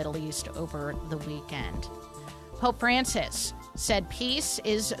in the Middle East over the weekend. Pope Francis said peace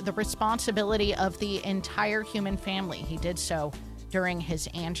is the responsibility of the entire human family. He did so during his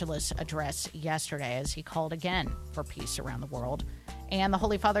Angelus address yesterday as he called again for peace around the world. And the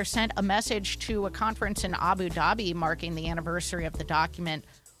Holy Father sent a message to a conference in Abu Dhabi marking the anniversary of the document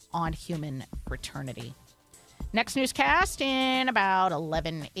on human fraternity. Next newscast in about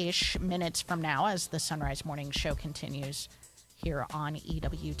 11-ish minutes from now as the Sunrise Morning Show continues here on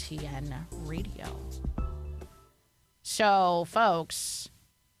EWTN Radio. So, folks,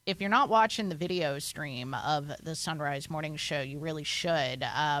 if you're not watching the video stream of the Sunrise Morning Show, you really should.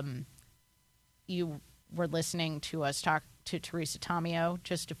 You were listening to us talk to Teresa Tomeo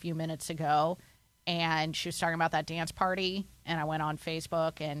just a few minutes ago, and she was talking about that dance party, and I went on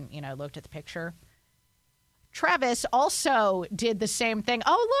Facebook and, looked at the picture. Travis also did the same thing.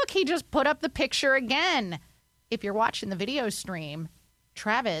 Oh, look, he just put up the picture again. If you're watching the video stream,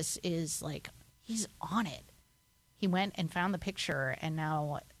 Travis is he's on it. He went and found the picture, and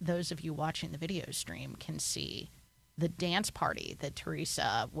now those of you watching the video stream can see the dance party that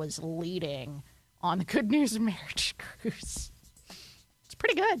Teresa was leading on the Good News Marriage Cruise. It's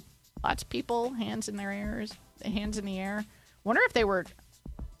pretty good. Lots of people, hands in the air. Wonder if they were...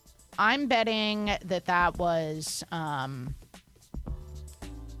 I'm betting that was... oh,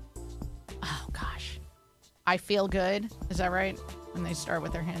 gosh. I Feel Good. Is that right? When they start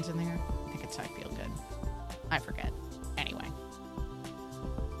with their hands in the air? I think it's I Feel Good. I forget. Anyway.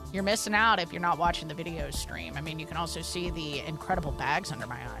 You're missing out if you're not watching the video stream. I mean, you can also see the incredible bags under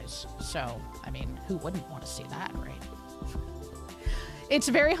my eyes. So, who wouldn't want to see that, right? It's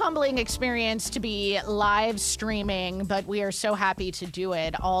a very humbling experience to be live streaming, but we are so happy to do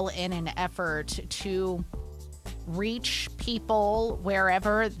it, all in an effort to reach people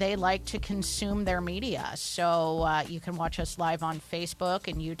wherever they like to consume their media. So you can watch us live on Facebook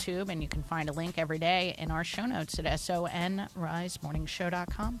and YouTube, and you can find a link every day in our show notes at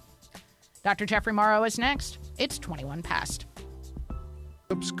sonrisemorningshow.com. Dr. Jeffrey Morrow is next. It's 21 past.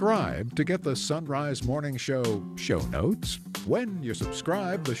 Subscribe to get the Sunrise Morning Show show notes. When you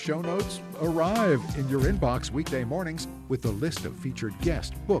subscribe, the show notes arrive in your inbox weekday mornings with the list of featured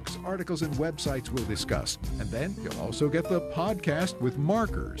guests, books, articles, and websites we'll discuss. And then you'll also get the podcast with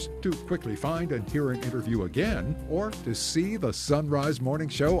markers to quickly find and hear an interview again, or to see the Sunrise Morning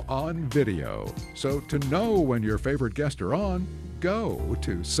Show on video. So to know when your favorite guests are on, go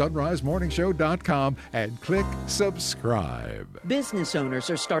to sunrisemorningshow.com and click subscribe. Business owners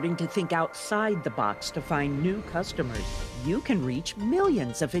are starting to think outside the box to find new customers. You can reach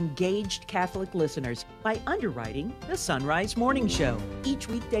millions of engaged Catholic listeners by underwriting the Sunrise Morning Show. Each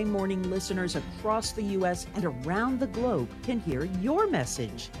weekday morning, listeners across the U.S. and around the globe can hear your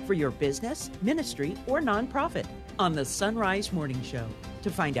message for your business, ministry, or nonprofit on the Sunrise Morning Show.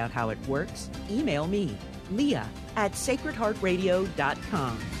 To find out how it works, email me,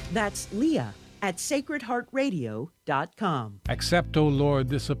 Leah@sacredheartradio.com. That's Leah@sacredheartradio.com. Accept, O Lord,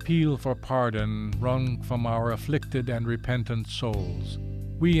 this appeal for pardon wrung from our afflicted and repentant souls.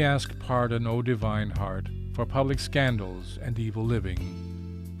 We ask pardon, O Divine Heart, for public scandals and evil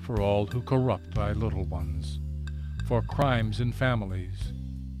living, for all who corrupt thy little ones, for crimes in families,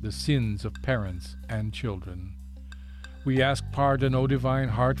 the sins of parents and children. We ask pardon, O Divine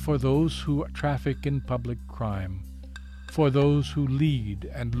Heart, for those who traffic in public crime, for those who lead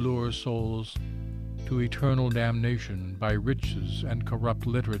and lure souls to eternal damnation by riches and corrupt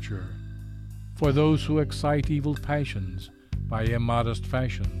literature, for those who excite evil passions by immodest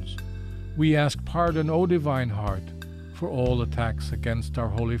fashions. We ask pardon, O Divine Heart, for all attacks against our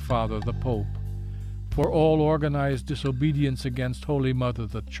Holy Father the Pope, for all organized disobedience against Holy Mother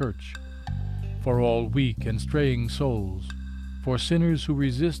the Church, for all weak and straying souls, for sinners who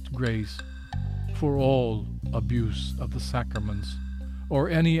resist grace, for all abuse of the sacraments, or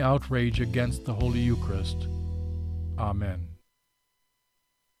any outrage against the Holy Eucharist. Amen.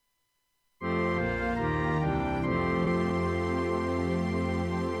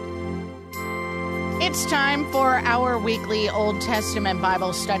 It's time for our weekly Old Testament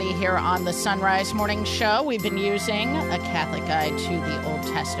Bible study here on the Sunrise Morning Show. We've been using a Catholic Guide to the Old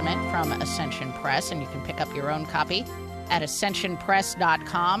Testament from Ascension Press, and you can pick up your own copy at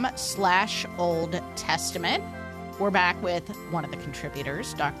ascensionpress.com/Old Testament. We're back with one of the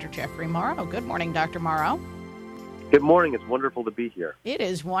contributors, Dr. Jeffrey Morrow. Good morning, Dr. Morrow. Good morning. It's wonderful to be here. It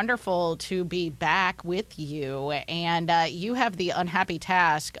is wonderful to be back with you, and you have the unhappy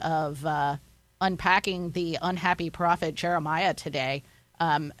task of unpacking the unhappy prophet Jeremiah today.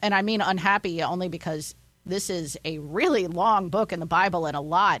 And I mean unhappy only because this is a really long book in the Bible and a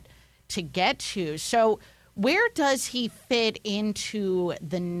lot to get to. So where does he fit into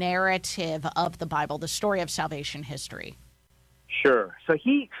the narrative of the Bible, the story of salvation history? Sure. So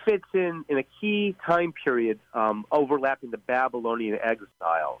he fits in a key time period overlapping the Babylonian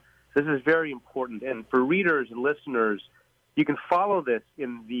exile. This is very important. And for readers and listeners, you can follow this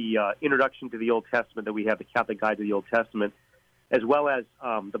in the introduction to the Old Testament that we have, the Catholic Guide to the Old Testament, as well as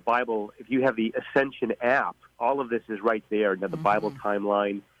the Bible. If you have the Ascension app, all of this is right there, the Bible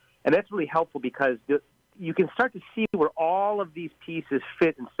timeline. And that's really helpful because you can start to see where all of these pieces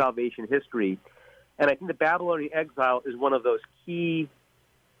fit in salvation history. And I think the Babylonian exile is one of those key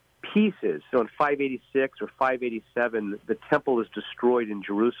pieces. So in 586 or 587, the temple is destroyed in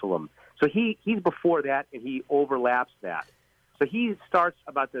Jerusalem. So he's before that, and he overlaps that. So he starts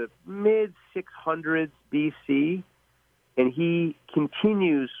about the mid-600s B.C., and he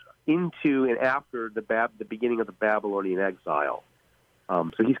continues into and after the beginning of the Babylonian exile.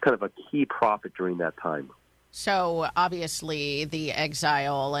 So he's kind of a key prophet during that time. So obviously the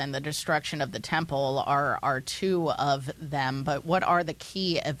exile and the destruction of the temple are two of them, but what are the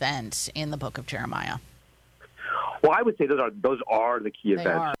key events in the book of Jeremiah? Well, I would say those are the key events.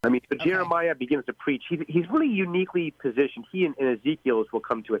 Are. I mean, so Jeremiah begins to preach. He's really uniquely positioned. He and Ezekiel, as we'll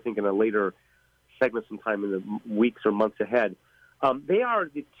come to, I think, in a later segment sometime in the weeks or months ahead. They are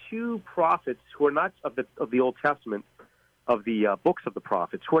the two prophets who are not of the Old Testament, of the books of the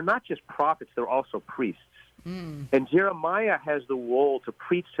prophets, who are not just prophets, they're also priests. And Jeremiah has the role to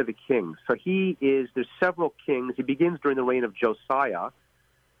preach to the kings. So there's several kings. He begins during the reign of Josiah.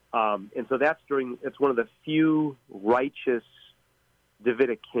 And so that's one of the few righteous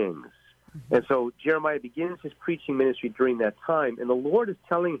Davidic kings. And so Jeremiah begins his preaching ministry during that time, and the Lord is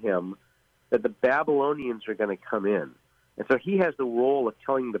telling him that the Babylonians are going to come in. And so he has the role of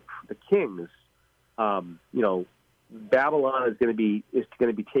telling the kings, Babylon is going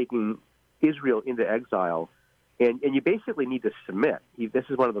to be taking Israel into exile, and you basically need to submit. This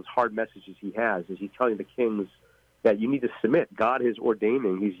is one of those hard messages he has, is he's telling the kings that you need to submit. God is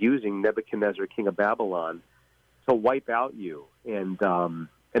ordaining, he's using Nebuchadnezzar, king of Babylon, to wipe out you. And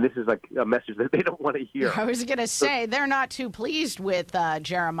this is like a message that they don't want to hear. I was going to say, they're not too pleased with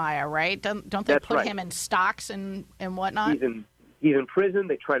Jeremiah, right? Don't they put him in stocks and whatnot? He's in prison.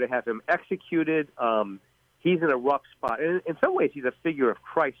 They try to have him executed. He's in a rough spot. And in some ways, he's a figure of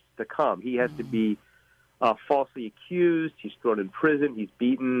Christ to come. He has to be falsely accused. He's thrown in prison. He's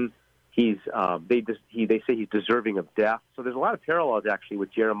beaten. They say he's deserving of death. So there's a lot of parallels actually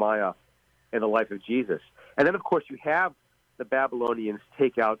with Jeremiah and the life of Jesus. And then of course you have the Babylonians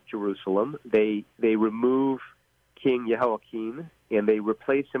take out Jerusalem. They remove King Jehoiakim and they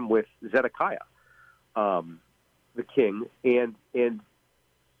replace him with Zedekiah, the king. And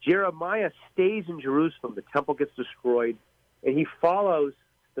Jeremiah stays in Jerusalem. The temple gets destroyed, and he follows,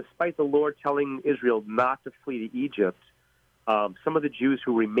 despite the Lord telling Israel not to flee to Egypt. Some of the Jews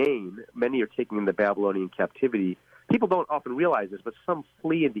who remain, many are taken into Babylonian captivity. People don't often realize this, but some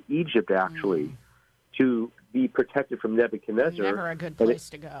flee into Egypt, actually, to be protected from Nebuchadnezzar. Never a good place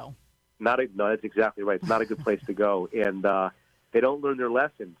to go. No, that's exactly right. It's not a good place to go. And they don't learn their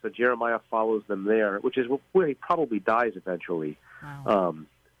lesson. So Jeremiah follows them there, which is where he probably dies eventually. Wow.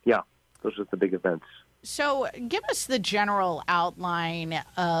 Yeah, those are the big events. So give us the general outline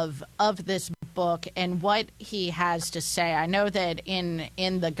of this book and what he has to say. I know that in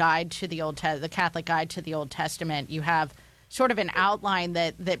the guide to the Catholic Guide to the Old Testament, you have sort of an outline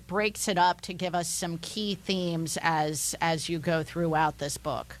that breaks it up to give us some key themes as you go throughout this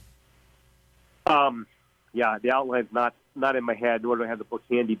book. Yeah, the outline's not in my head, nor do I have the book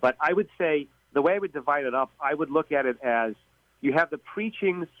handy. But I would say the way I would divide it up, I would look at it as you have the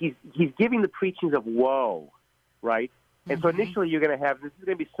preachings. He's giving the preachings of woe, right? And so initially you're going to have, this is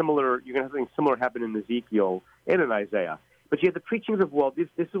going to be similar, you're going to have something similar happen in Ezekiel and in Isaiah. But you have the preachings of woe. This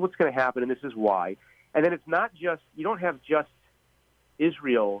is what's going to happen, and this is why. And then it's not just, you don't have just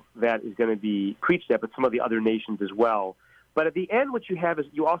Israel that is going to be preached at, but some of the other nations as well. But at the end, what you have is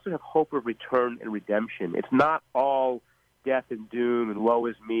you also have hope of return and redemption. It's not all death and doom and woe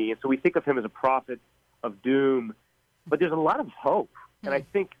is me. And so we think of him as a prophet of doom, but there's a lot of hope. And I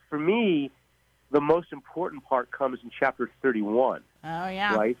think for me, the most important part comes in chapter 31. Oh,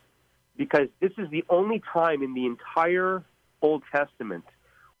 yeah. Right? Because this is the only time in the entire Old Testament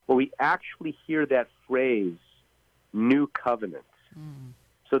where we actually hear that phrase, new covenant.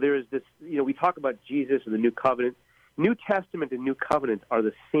 So there is this, we talk about Jesus and the new covenant. New Testament and New Covenant are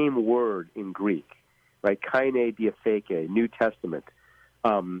the same word in Greek, right? Kaine diatheke, New Testament,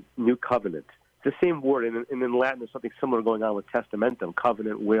 New Covenant. It's the same word, and in Latin there's something similar going on with testamentum,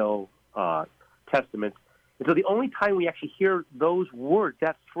 covenant, will, testament. And so the only time we actually hear those words,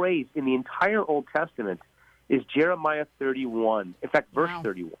 that phrase, in the entire Old Testament is Jeremiah 31, in fact, verse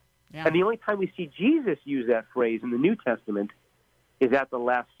 31. Yeah. And the only time we see Jesus use that phrase in the New Testament is at the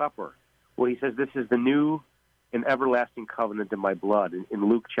Last Supper, where he says, this is the new and everlasting covenant in my blood, in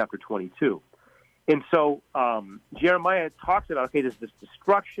Luke chapter 22. And so Jeremiah talks about, okay, there's this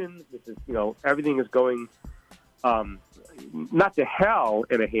destruction, this is, everything is going not to hell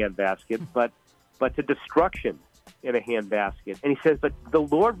in a handbasket, but to destruction in a handbasket. And he says, but the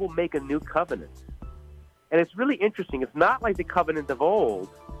Lord will make a new covenant. And it's really interesting. It's not like the covenant of old,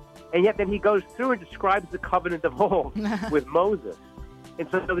 and yet then he goes through and describes the covenant of old with Moses. And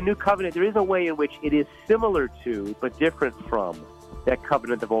so the new covenant, there is a way in which it is similar to, but different from, that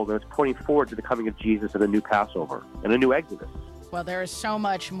covenant of old. And it's pointing forward to the coming of Jesus and a new Passover and a new Exodus. Well, there is so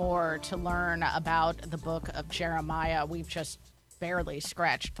much more to learn about the book of Jeremiah. We've just barely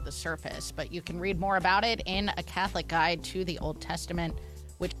scratched the surface, but you can read more about it in A Catholic Guide to the Old Testament,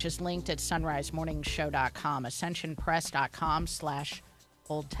 which is linked at sunrisemorningshow.com,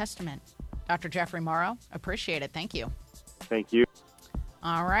 ascensionpress.com/Old Testament. Dr. Jeffrey Morrow, appreciate it. Thank you. Thank you.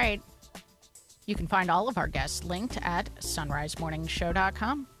 All right. You can find all of our guests linked at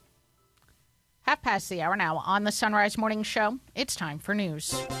sunrisemorningshow.com. 6:30 now on the Sunrise Morning Show. It's time for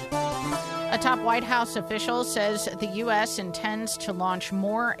news. A top White House official says the U.S. intends to launch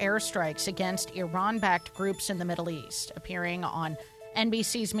more airstrikes against Iran-backed groups in the Middle East. Appearing on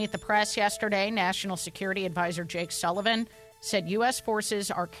NBC's Meet the Press yesterday, National Security Advisor Jake Sullivan said U.S.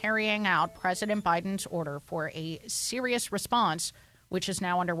 forces are carrying out President Biden's order for a serious response, which is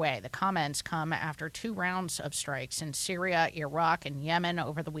now underway. The comments come after 2 rounds of strikes in Syria, Iraq, and Yemen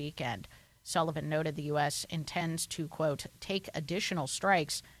over the weekend. Sullivan noted the U.S. intends to, quote, take additional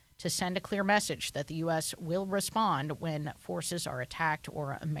strikes to send a clear message that the U.S. will respond when forces are attacked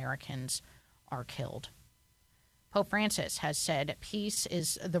or Americans are killed. Pope Francis has said peace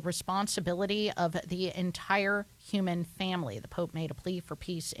is the responsibility of the entire human family. The Pope made a plea for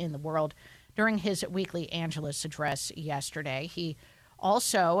peace in the world during his weekly Angelus address yesterday. He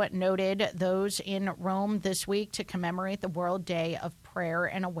also noted those in Rome this week to commemorate the World Day of Prayer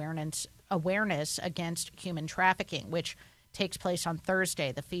and Awareness against human trafficking, which takes place on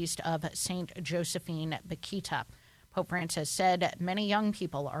Thursday, the feast of St. Josephine Bakhita. Pope Francis said many young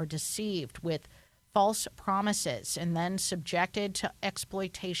people are deceived with false promises and then subjected to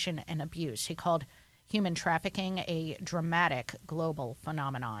exploitation and abuse. He called human trafficking a dramatic global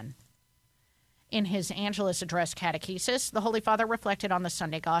phenomenon. In his Angelus Address catechesis, the Holy Father reflected on the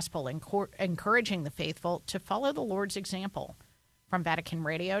Sunday Gospel, encouraging the faithful to follow the Lord's example. From Vatican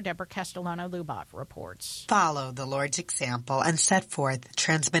Radio, Deborah Castellano-Lubov reports. Follow the Lord's example and set forth,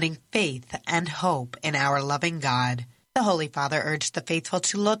 transmitting faith and hope in our loving God. The Holy Father urged the faithful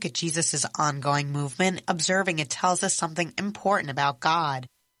to look at Jesus' ongoing movement, observing it tells us something important about God,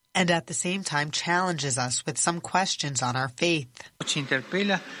 and at the same time challenges us with some questions on our faith. Ci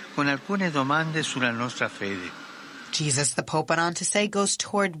interpella con alcune domande sulla nostra fede. Jesus, the Pope went on to say, goes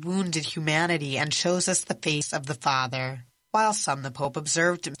toward wounded humanity and shows us the face of the Father. While some, the Pope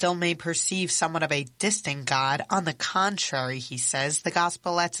observed, still may perceive somewhat of a distant God, on the contrary, he says, the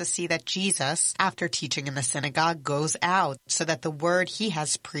Gospel lets us see that Jesus, after teaching in the synagogue, goes out so that the word he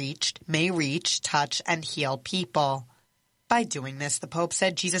has preached may reach, touch, and heal people. By doing this, the Pope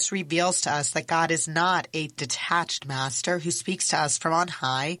said, Jesus reveals to us that God is not a detached master who speaks to us from on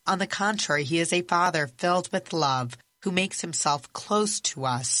high. On the contrary, he is a Father filled with love, who makes himself close to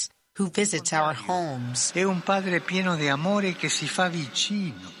us, who visits our homes. È un padre pieno di amore che si fa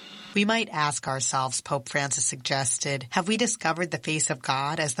vicino. We might ask ourselves, Pope Francis suggested, have we discovered the face of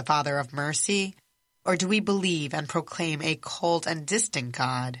God as the Father of mercy? Or do we believe and proclaim a cold and distant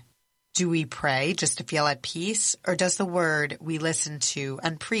God? Do we pray just to feel at peace, or does the word we listen to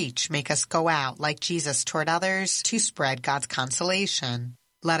and preach make us go out like Jesus toward others to spread God's consolation?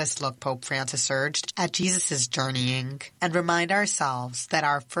 Let us look, Pope Francis urged, at Jesus' journeying and remind ourselves that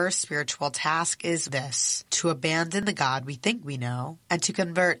our first spiritual task is this, to abandon the God we think we know and to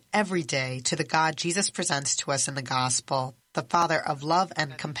convert every day to the God Jesus presents to us in the Gospel, the Father of love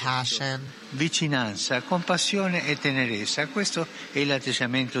and compassion. Vicinanza, compassione e tenerezza. Questo è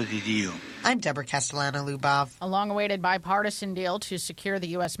l'atteggiamento di Dio. I'm Deborah Castellano-Lubov. A long-awaited bipartisan deal to secure the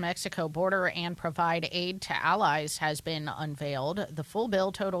U.S.-Mexico border and provide aid to allies has been unveiled. The full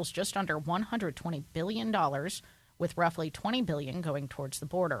bill totals just under $120 billion, with roughly $20 billion going towards the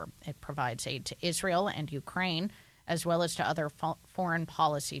border. It provides aid to Israel and Ukraine, as well as to other foreign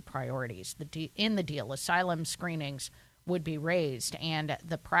policy priorities. In the deal, asylum screenings would be raised, and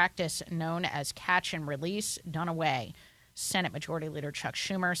the practice known as catch and release done away. Senate Majority Leader Chuck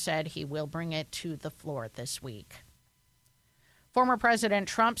Schumer said he will bring it to the floor this week. Former President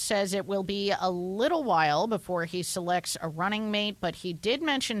Trump says it will be a little while before he selects a running mate, but he did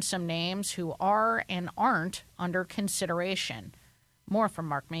mention some names who are and aren't under consideration. More from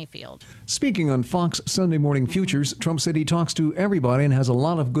Mark Mayfield. Speaking on Fox Sunday Morning Futures, Trump said he talks to everybody and has a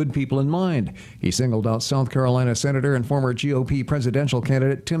lot of good people in mind. He singled out South Carolina Senator and former GOP presidential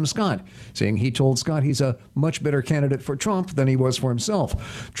candidate Tim Scott, saying he told Scott he's a much better candidate for Trump than he was for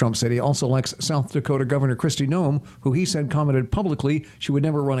himself. Trump said he also likes South Dakota Governor Kristi Noem, who he said commented publicly she would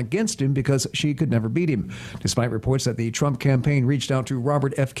never run against him because she could never beat him. Despite reports that the Trump campaign reached out to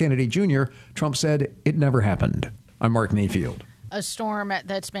Robert F. Kennedy Jr., Trump said it never happened. I'm Mark Mayfield. A storm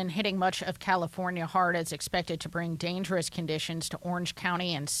that's been hitting much of California hard is expected to bring dangerous conditions to Orange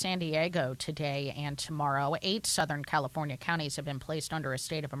County and San Diego today and tomorrow. 8 Southern California counties have been placed under a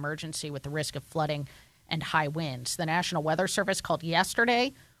state of emergency with the risk of flooding and high winds. The National Weather Service called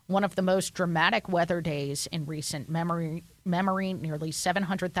yesterday one of the most dramatic weather days in recent memory. Nearly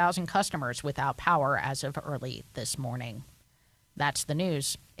 700,000 customers without power as of early this morning. That's the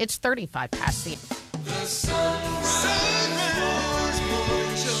news. It's 35 past the... The Sunrise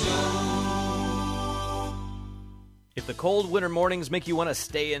Morning Show. If the cold winter mornings make you want to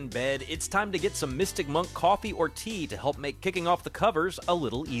stay in bed, it's time to get some Mystic Monk coffee or tea to help make kicking off the covers a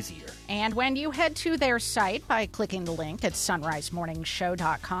little easier. And when you head to their site by clicking the link at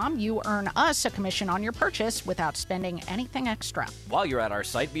sunrisemorningshow.com, you earn us a commission on your purchase without spending anything extra. While you're at our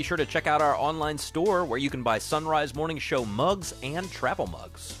site, be sure to check out our online store where you can buy Sunrise Morning Show mugs and travel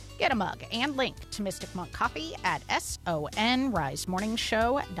mugs. Get a mug and link to Mystic Monk Coffee at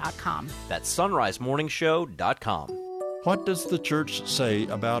sunrisemorningshow.com. That's sunrisemorningshow.com. What does the church say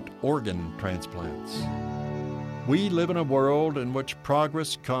about organ transplants? We live in a world in which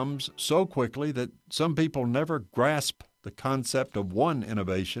progress comes so quickly that some people never grasp the concept of one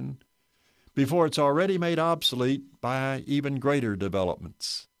innovation before it's already made obsolete by even greater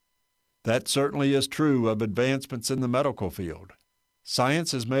developments. That certainly is true of advancements in the medical field.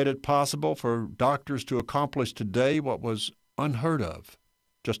 Science has made it possible for doctors to accomplish today what was unheard of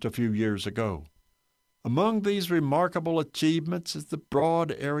just a few years ago. Among these remarkable achievements is the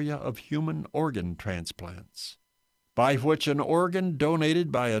broad area of human organ transplants, by which an organ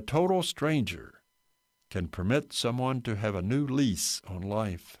donated by a total stranger can permit someone to have a new lease on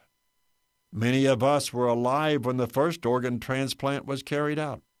life. Many of us were alive when the first organ transplant was carried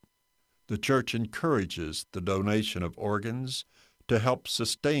out. The Church encourages the donation of organs to help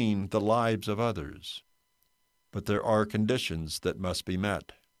sustain the lives of others. But there are conditions that must be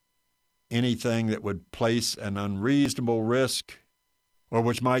met. Anything that would place an unreasonable risk or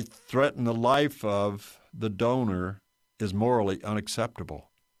which might threaten the life of the donor is morally unacceptable.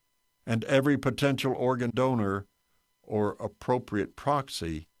 And every potential organ donor or appropriate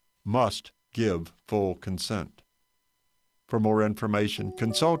proxy must give full consent. For more information,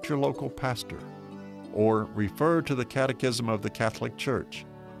 consult your local pastor or refer to the Catechism of the Catholic Church,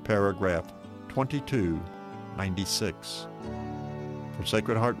 paragraph 2296. For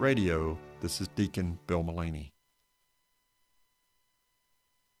Sacred Heart Radio, this is Deacon Bill Mullaney.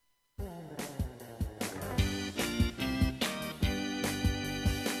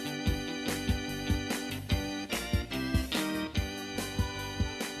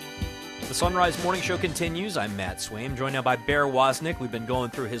 The Sunrise Morning Show continues. I'm Matt Swaim, joined now by Bear Wozniak. We've been going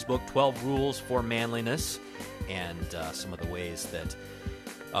through his book, 12 Rules for Manliness, and some of the ways that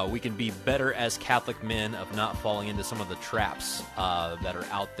we can be better as Catholic men of not falling into some of the traps that are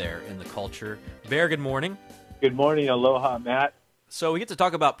out there in the culture. Bear, good morning. Good morning. Aloha, Matt. So we get to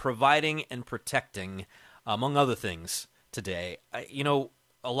talk about providing and protecting, among other things, today. A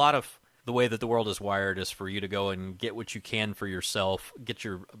lot of the way that the world is wired is for you to go and get what you can for yourself, get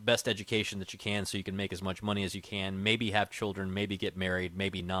your best education that you can so you can make as much money as you can, maybe have children, maybe get married,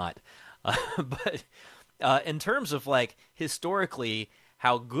 maybe not. But in terms of, historically,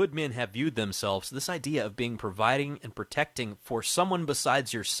 how good men have viewed themselves, this idea of being providing and protecting for someone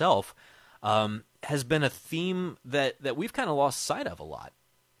besides yourself has been a theme that we've kind of lost sight of a lot.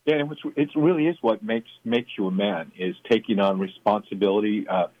 Yeah, and it really is what makes you a man, is taking on responsibility,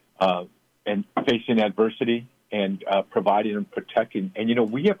 and facing adversity and providing and protecting.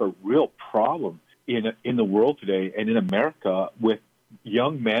 And, we have a real problem in the world today and in America with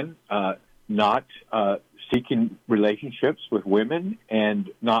young men not seeking relationships with women and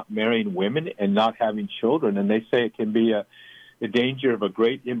not marrying women and not having children. And they say it can be the danger of a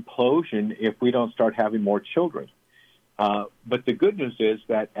great implosion if we don't start having more children. But the good news is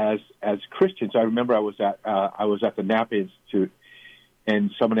that as Christians, I remember I was at the Napa Institute,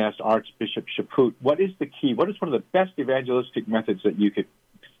 and someone asked Archbishop Chaput, what is the key? What is one of the best evangelistic methods that you could,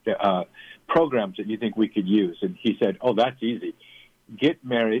 programs that you think we could use? And he said, that's easy. Get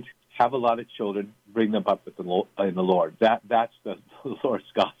married, have a lot of children, bring them up in the Lord. That's the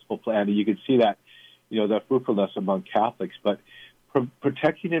Lord's gospel plan. And you can see that, the fruitfulness among Catholics. But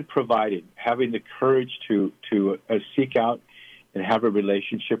protecting and providing, having the courage to seek out and have a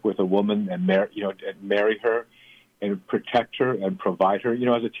relationship with a woman and marry her, and protect her and provide her.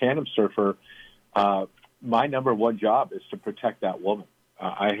 As a tandem surfer, my number one job is to protect that woman.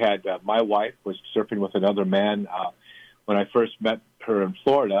 I had my wife was surfing with another man. When I first met her in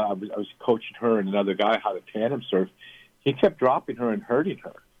Florida, I was coaching her and another guy how to tandem surf. He kept dropping her and hurting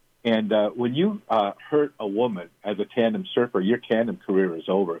her. And when you hurt a woman as a tandem surfer, your tandem career is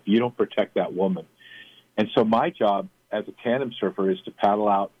over if you don't protect that woman. And so my job as a tandem surfer is to paddle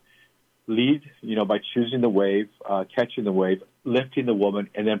out, lead, by choosing the wave, catching the wave, lifting the woman,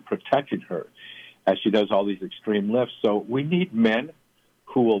 and then protecting her as she does all these extreme lifts. So we need men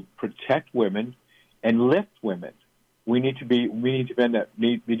who will protect women and lift women. We need to be men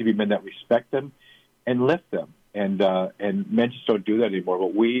that respect them and lift them. And men just don't do that anymore.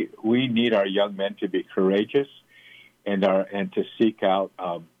 But we need our young men to be courageous and to seek out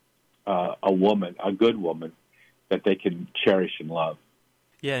a woman, a good woman that they can cherish and love.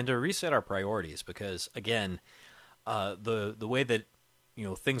 Yeah, and to reset our priorities, because again, the way that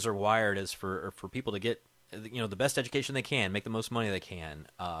things are wired is for people to get the best education they can, make the most money they can,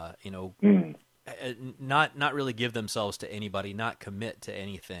 not really give themselves to anybody, not commit to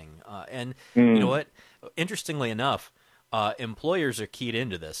anything. And you know what? Interestingly enough, employers are keyed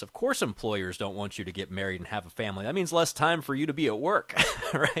into this. Of course, employers don't want you to get married and have a family. That means less time for you to be at work,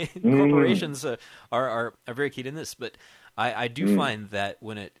 right? Corporations are very keyed in this, but I do find that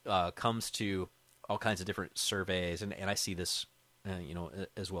when it comes to all kinds of different surveys, and I see this,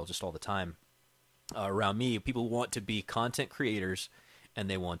 as well, just all the time around me, people want to be content creators and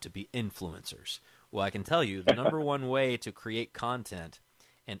they want to be influencers. Well, I can tell you the number one way to create content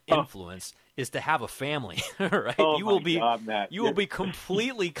and influence is to have a family, right? You will be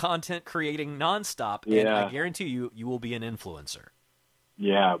completely content creating nonstop, and I guarantee you will be an influencer.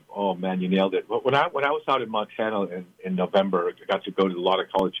 Yeah. Oh man, you nailed it. When I was out in Montana in November, I got to go to a lot of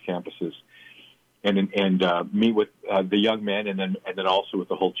college campuses and meet with the young men, and then also with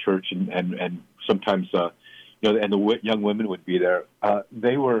the whole church, and sometimes and the young women would be there.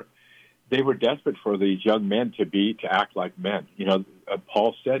 They were desperate for these young men to act like men.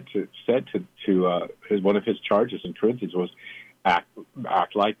 Paul said to one of his charges in Corinthians was,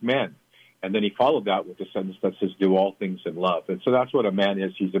 act like men. And then he followed that with the sentence that says, do all things in love. And so that's what a man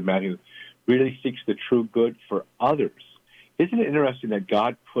is. He's a man who really seeks the true good for others. Isn't it interesting that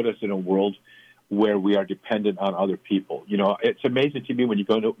God put us in a world where we are dependent on other people? You know, it's amazing to me when you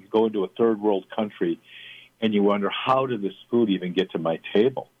go into a third world country and you wonder, how did this food even get to my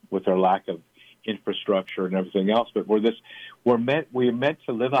table with our lack of infrastructure and everything else? But we're meant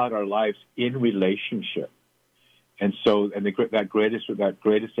to live out our lives in relationship. And so, that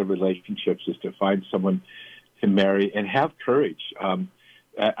greatest of relationships is to find someone to marry and have courage.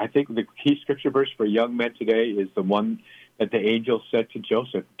 I think the key scripture verse for young men today is the one that the angel said to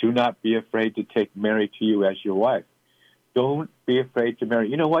Joseph: "Do not be afraid to take Mary to you as your wife." Don't be afraid to marry.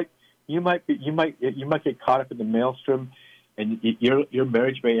 You know what? You might get caught up in the maelstrom, and your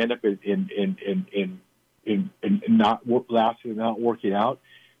marriage may end up in not lasting, not working out.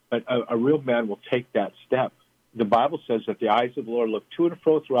 But a real man will take that step. The Bible says that the eyes of the Lord look to and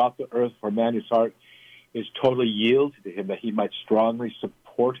fro throughout the earth for a man whose heart is totally yielded to him, that he might strongly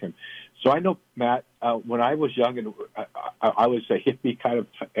support him. So I know, Matt, when I was young, and I was a hippie kind of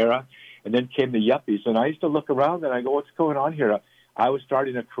era, and then came the yuppies, and I used to look around and I go, what's going on here? I was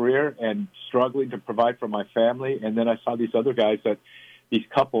starting a career and struggling to provide for my family, and then I saw these other guys, these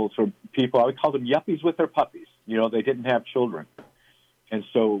couples or people, I would call them yuppies with their puppies. You know, they didn't have children. And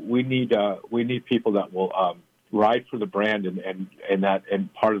so we need people that will ride for the brand,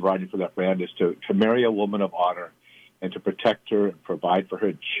 and part of riding for that brand is to marry a woman of honor and to protect her and provide for her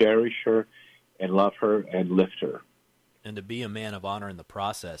and cherish her and love her and lift her. And to be a man of honor in the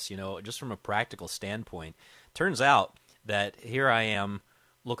process, you know, just from a practical standpoint. Turns out that here I am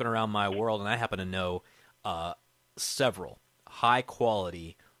looking around my world, and I happen to know several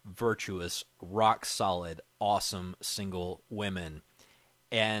high-quality, virtuous, rock-solid, awesome single women.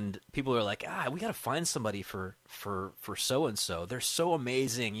 And people are like, we got to find somebody for so-and-so. They're so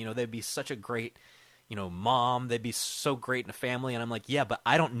amazing. You know, they'd be such a great, you know, mom. They'd be so great in a family. And I'm like, yeah, but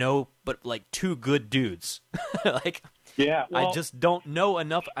I don't know but like two good dudes. Yeah, well, I just don't know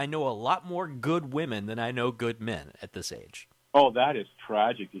enough. I know a lot more good women than I know good men at this age. Oh, that is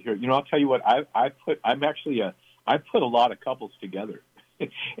tragic to hear. You know, I'll tell you what, I put a lot of couples together.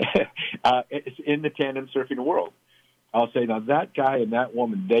 It's in the tandem surfing world. I'll say, now that guy and that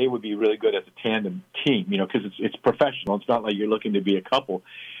woman, they would be really good as a tandem team, you know, because it's professional. It's not like you're looking to be a couple.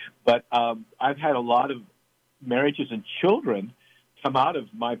 But I've had a lot of marriages and children come out of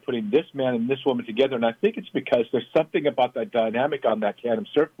my putting this man and this woman together, and I think it's because there's something about that dynamic on that tandem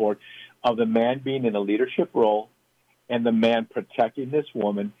surfboard of the man being in a leadership role and the man protecting this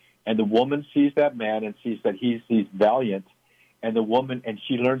woman, and the woman sees that man and sees that he's valiant, and the woman, and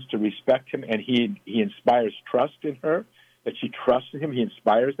she learns to respect him, and he inspires trust in her, that she trusts in him. He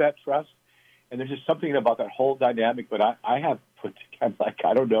inspires that trust. And there's just something about that whole dynamic. But I have put together, like,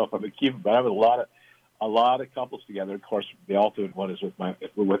 I don't know if I'm a keeper, but I have a lot of couples together. Of course, the ultimate one is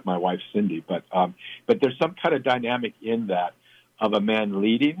with my wife, Cindy. But there's some kind of dynamic in that of a man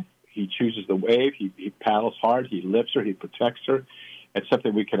leading. He chooses the wave. He paddles hard. He lifts her. He protects her. It's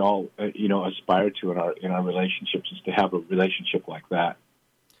something we can all, aspire to in our relationships, is to have a relationship like that.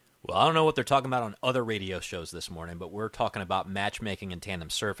 Well, I don't know what they're talking about on other radio shows this morning, but we're talking about matchmaking and tandem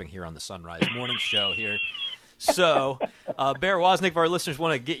surfing here on the Sunrise Morning Show here. So, Bear Wozniak, if our listeners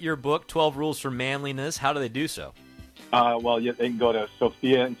want to get your book, 12 Rules for Manliness, how do they do so? They can go to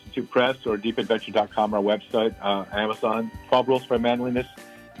Sophia Institute Press or deepadventure.com, our website, Amazon, 12 Rules for Manliness.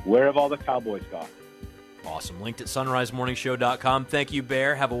 Where have all the cowboys gone? Awesome. Linked at sunrisemorningshow.com. Thank you,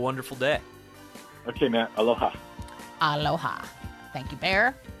 Bear. Have a wonderful day. Okay, Matt. Aloha. Aloha. Thank you,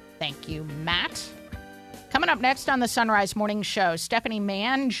 Bear. Thank you, Matt. Coming up next on the Sunrise Morning Show, Stephanie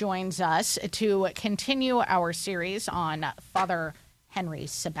Mann joins us to continue our series on Father Henry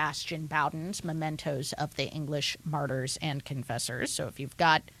Sebastian Bowden's Mementos of the English Martyrs and Confessors. So if you've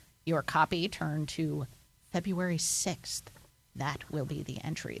got your copy, turn to February 6th. That will be the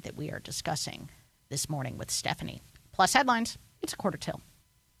entry that we are discussing this morning with Stephanie. Plus headlines, it's 1:45.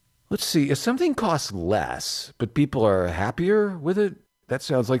 Let's see, if something costs less, but people are happier with it, that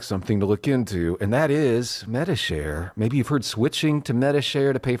sounds like something to look into, and that is Medi-Share. Maybe you've heard switching to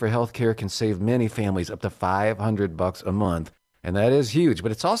Medi-Share to pay for health care can save many families up to $500 a month, and that is huge.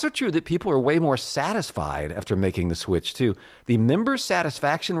 But it's also true that people are way more satisfied after making the switch, too. The member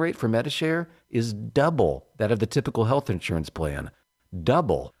satisfaction rate for Medi-Share is double that of the typical health insurance plan.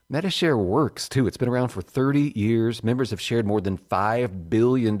 Double. Medi-Share works, too. It's been around for 30 years. Members have shared more than $5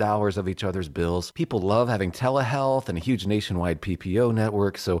 billion of each other's bills. People love having telehealth and a huge nationwide PPO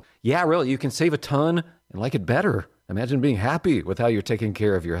network. So, yeah, really, you can save a ton and like it better. Imagine being happy with how you're taking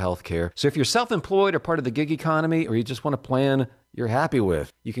care of your health care. So if you're self-employed or part of the gig economy, or you just want a plan you're happy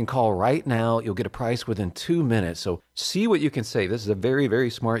with, you can call right now. You'll get a price within 2 minutes. So see what you can save. This is a very, very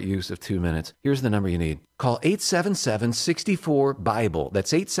smart use of 2 minutes. Here's the number you need. Call 877-64-BIBLE.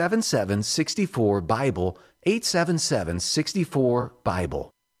 That's 877-64-BIBLE. 877-64-BIBLE.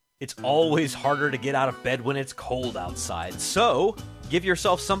 It's always harder to get out of bed when it's cold outside, so give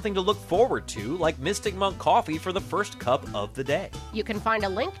yourself something to look forward to, like Mystic Monk Coffee for the first cup of the day. You can find a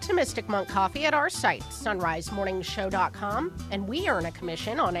link to Mystic Monk Coffee at our site, sunrisemorningshow.com, and we earn a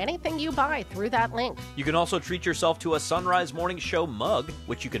commission on anything you buy through that link. You can also treat yourself to a Sunrise Morning Show mug,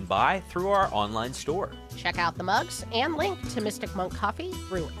 which you can buy through our online store. Check out the mugs and link to Mystic Monk Coffee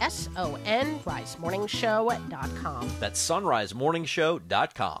through sunrisemorningshow.com. That's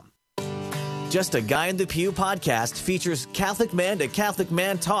sunrisemorningshow.com. Just a Guy in the Pew podcast features Catholic man to Catholic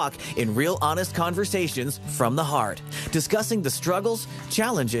man talk in real honest conversations from the heart, discussing the struggles,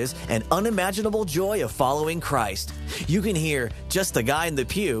 challenges, and unimaginable joy of following Christ. You can hear Just a Guy in the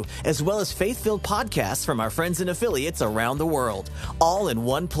Pew, as well as faith-filled podcasts from our friends and affiliates around the world, all in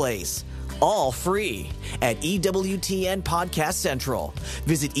one place. All free at EWTN Podcast Central.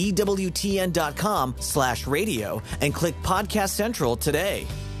 Visit EWTN.com/radio and click Podcast Central today.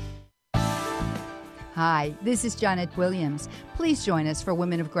 Hi, this is Janet Williams. Please join us for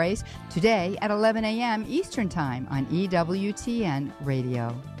Women of Grace today at 11 a.m. Eastern Time on EWTN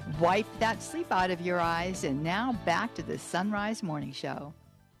Radio. Wipe that sleep out of your eyes, and now back to the Sunrise Morning Show.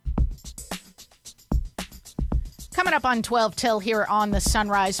 Coming up on 12 till here on the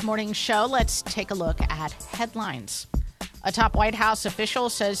Sunrise Morning Show, let's take a look at headlines. A top White House official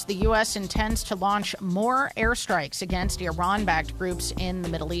says the U.S. intends to launch more airstrikes against Iran-backed groups in the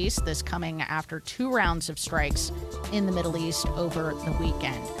Middle East, this coming after 2 rounds of strikes in the Middle East over the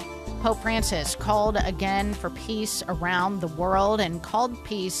weekend. Pope Francis called again for peace around the world and called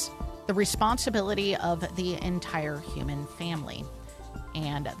peace the responsibility of the entire human family.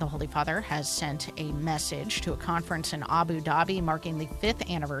 And the Holy Father has sent a message to a conference in Abu Dhabi marking the 5th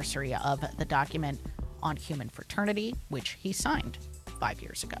anniversary of the document on human fraternity, which he signed 5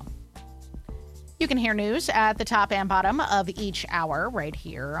 years ago. You can hear news at the top and bottom of each hour right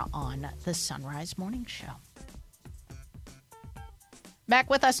here on the Sunrise Morning Show. Back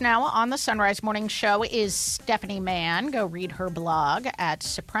with us now on the Sunrise Morning Show is Stephanie Mann. Go read her blog at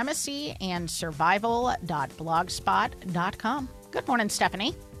supremacyandsurvival.blogspot.com. Good morning,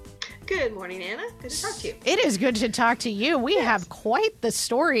 Stephanie. Good morning, Anna. Good to talk to you. It is good to talk to you. We have quite the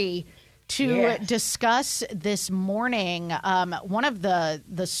story to discuss this morning. One of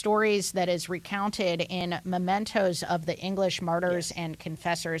the stories that is recounted in Mementos of the English Martyrs and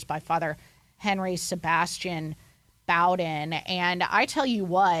Confessors by Father Henry Sebastian Bowden. And I tell you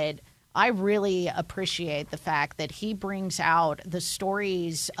what, I really appreciate the fact that he brings out the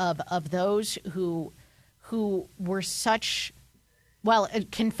stories of those who were such... well,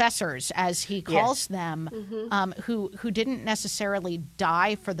 confessors, as he calls them, who didn't necessarily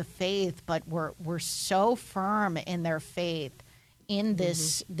die for the faith, but were so firm in their faith in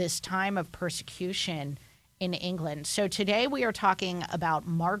this time of persecution in England. So today we are talking about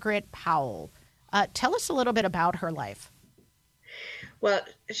Margaret Powell. Tell us a little bit about her life. Well,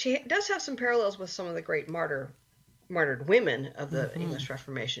 she does have some parallels with some of the great martyred women of the English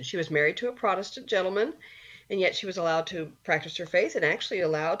Reformation. She was married to a Protestant gentleman, and yet she was allowed to practice her faith and actually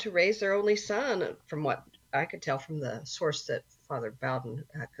allowed to raise their only son, from what I could tell from the source that Father Bowden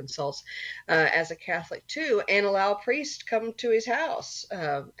consults, as a Catholic too, and allow priests to come to his house.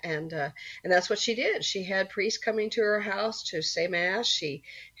 And that's what she did. She had priests coming to her house to say Mass. She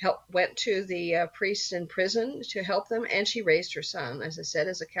went to the priests in prison to help them, and she raised her son, as I said,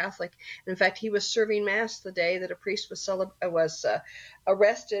 as a Catholic. In fact, he was serving Mass the day that a priest was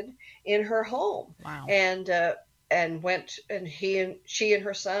arrested in her home. Wow. And she and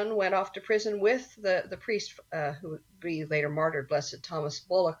her son went off to prison with the priest who would be later martyred, Blessed Thomas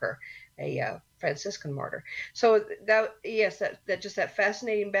Bollicher, a Franciscan martyr. So that just that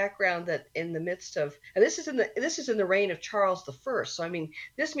fascinating background that in the midst of, and this is in the reign of Charles I. So I mean,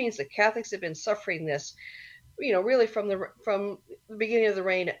 this means that Catholics have been suffering this, really from the beginning of the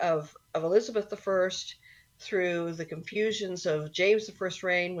reign of Elizabeth I through the confusions of James I's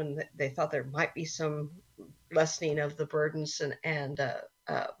reign, when they thought there might be some lessening of the burdens and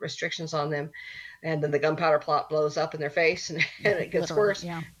restrictions on them, and then the gunpowder plot blows up in their face, and it gets worse.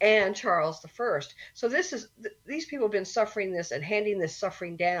 Yeah. And Charles I. So these people have been suffering this and handing this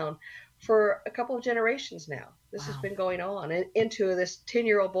suffering down for a couple of generations now. This has been going on, and into this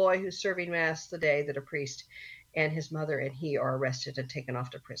 10-year-old boy who's serving Mass the day that a priest and his mother and he are arrested and taken off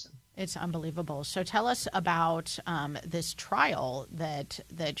to prison. It's unbelievable. So tell us about this trial that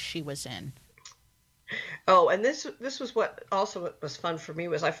she was in. Oh, and this was what also was fun for me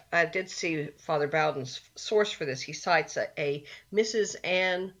was I did see Father Bowden's source for this. He cites a Mrs.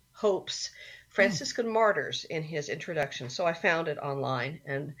 Ann Hope's Franciscan Martyrs in his introduction. So I found it online,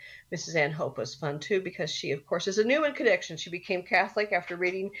 and Mrs. Ann Hope was fun too because she, of course, is a Newman connection. She became Catholic after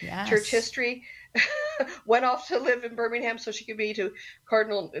reading church history, went off to live in Birmingham so she could be to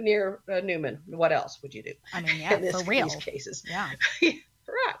Cardinal near Newman. What else would you do? I mean, yeah, for real. These cases. Yeah.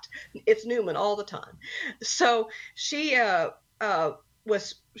 Right. It's Newman all the time. So she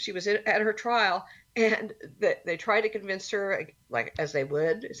was at her trial, and they tried to convince her, like as they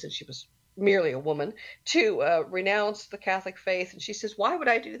would, since she was merely a woman, to renounce the Catholic faith. And she says, "Why would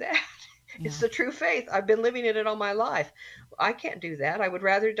I do that? Yeah. It's the true faith. I've been living in it all my life. I can't do that. I would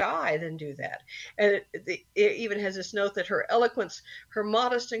rather die than do that." And it even has this note that her eloquence, her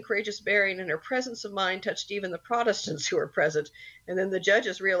modest and courageous bearing, and her presence of mind touched even the Protestants who were present. And then the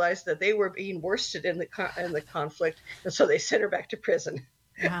judges realized that they were being worsted in the conflict, and so they sent her back to prison.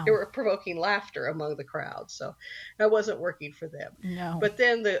 Wow. They were provoking laughter among the crowd, so that wasn't working for them. No. But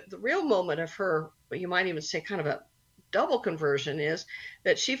then the real moment of her, you might even say kind of a double conversion, is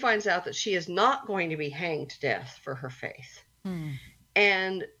that she finds out that she is not going to be hanged to death for her faith.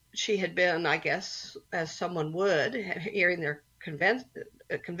 And she had been, I guess, as someone would, hearing they're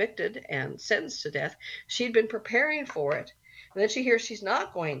convicted and sentenced to death, she'd been preparing for it. And then she hears she's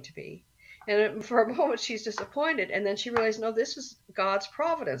not going to be. And for a moment she's disappointed. And then she realizes, no, this is God's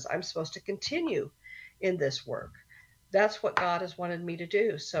providence. I'm supposed to continue in this work. That's what God has wanted me to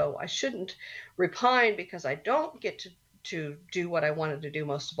do. So I shouldn't repine because I don't get to do what I wanted to do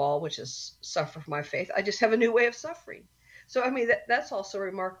most of all, which is suffer for my faith. I just have a new way of suffering. So, I mean, that's also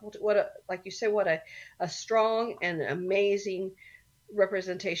remarkable. Like you say, what a strong and amazing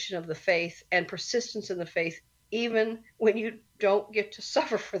representation of the faith and persistence in the faith, even when you don't get to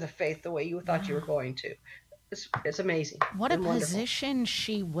suffer for the faith the way you thought you were going to. It's amazing. What a position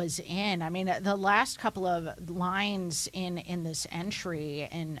she was in. I mean, the last couple of lines in this entry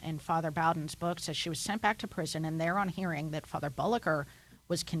in Father Bowden's book says she was sent back to prison, and there on hearing that Father Bullocker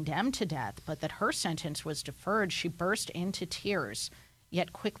was condemned to death, but that her sentence was deferred, she burst into tears.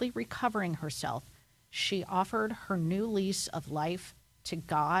 Yet quickly recovering herself, she offered her new lease of life to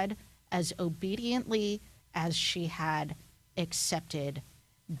God as obediently as she had accepted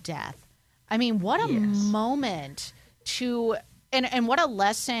death. I mean, what a moment to, and what a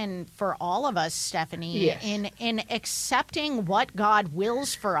lesson for all of us, Stephanie, in accepting what God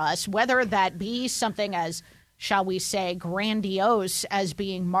wills for us, whether that be something as, shall we say, grandiose as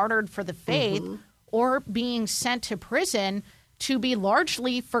being martyred for the faith, or being sent to prison to be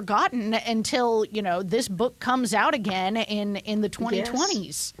largely forgotten until, this book comes out again in the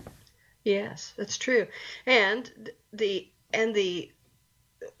 2020s. Yes, that's true. And the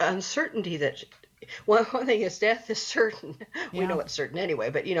uncertainty that one thing is death is certain. We know it's certain anyway,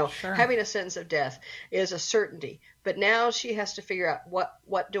 but having a sense of death is a certainty. But now she has to figure out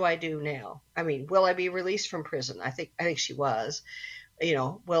what do I do now? I mean, will I be released from prison? I think she was.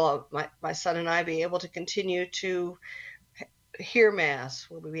 Will my son and I be able to continue to hear Mass?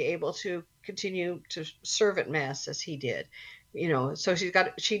 Will we be able to continue to serve at Mass as he did? So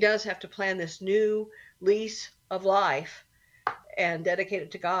she does have to plan this new lease of life and dedicate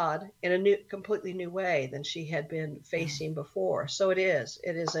it to God in a completely new way than she had been facing before. So it is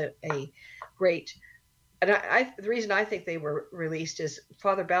a great, and the reason I think they were released is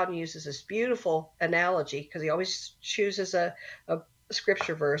Father Bowden uses this beautiful analogy, because he always chooses a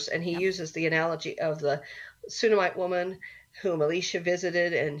scripture verse, and he uses the analogy of the Shunammite woman whom Elisha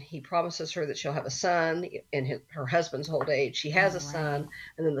visited, and he promises her that she'll have a son in her husband's old age. She has a son,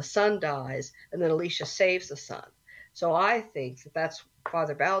 and then the son dies, and then Elisha saves the son. So I think that that's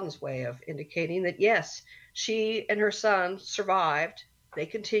Father Bowden's way of indicating that, yes, she and her son survived. They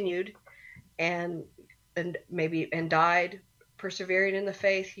continued and died persevering in the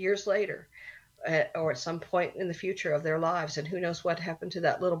faith years later, or at some point in the future of their lives. And who knows what happened to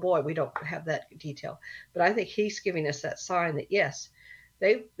that little boy. We don't have that detail. But I think he's giving us that sign that, yes,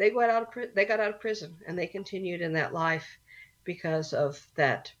 they got out of prison and they continued in that life because of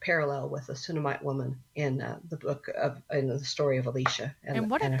that parallel with the Shunammite woman in the story of Elisha. And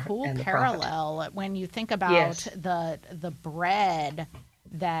what a cool parallel when you think about the bread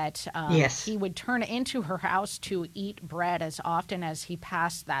that he would turn into her house to eat bread as often as he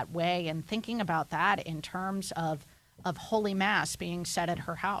passed that way, and thinking about that in terms of Holy Mass being said at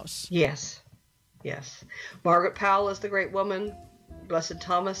her house. Yes. Margaret Powell is the great woman Blessed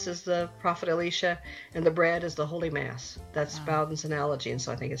Thomas is the Prophet Elisha, and the bread is the Holy Mass. That's Bowden's analogy, and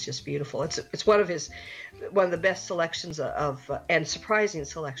so I think it's just beautiful. It's one of the best selections of and surprising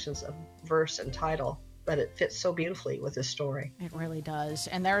selections of verse and title, but it fits so beautifully with this story. It really does.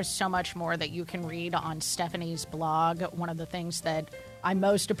 And there's so much more that you can read on Stephanie's blog. One of the things that I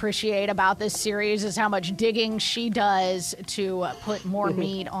most appreciate about this series is how much digging she does to put more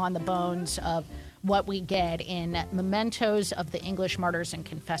meat on the bones of what we get in Mementos of the English Martyrs and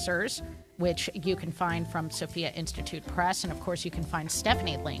Confessors, which you can find from Sophia Institute Press. And, of course, you can find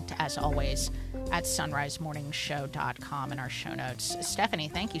Stephanie linked, as always, at sunrisemorningshow.com in our show notes. Stephanie,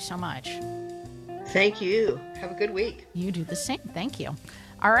 thank you so much. Thank you. Have a good week. You do the same. Thank you.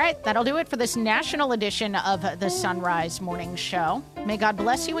 All right, that'll do it for this national edition of the Sunrise Morning Show. May God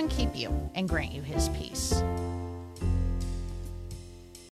bless you and keep you and grant you his peace.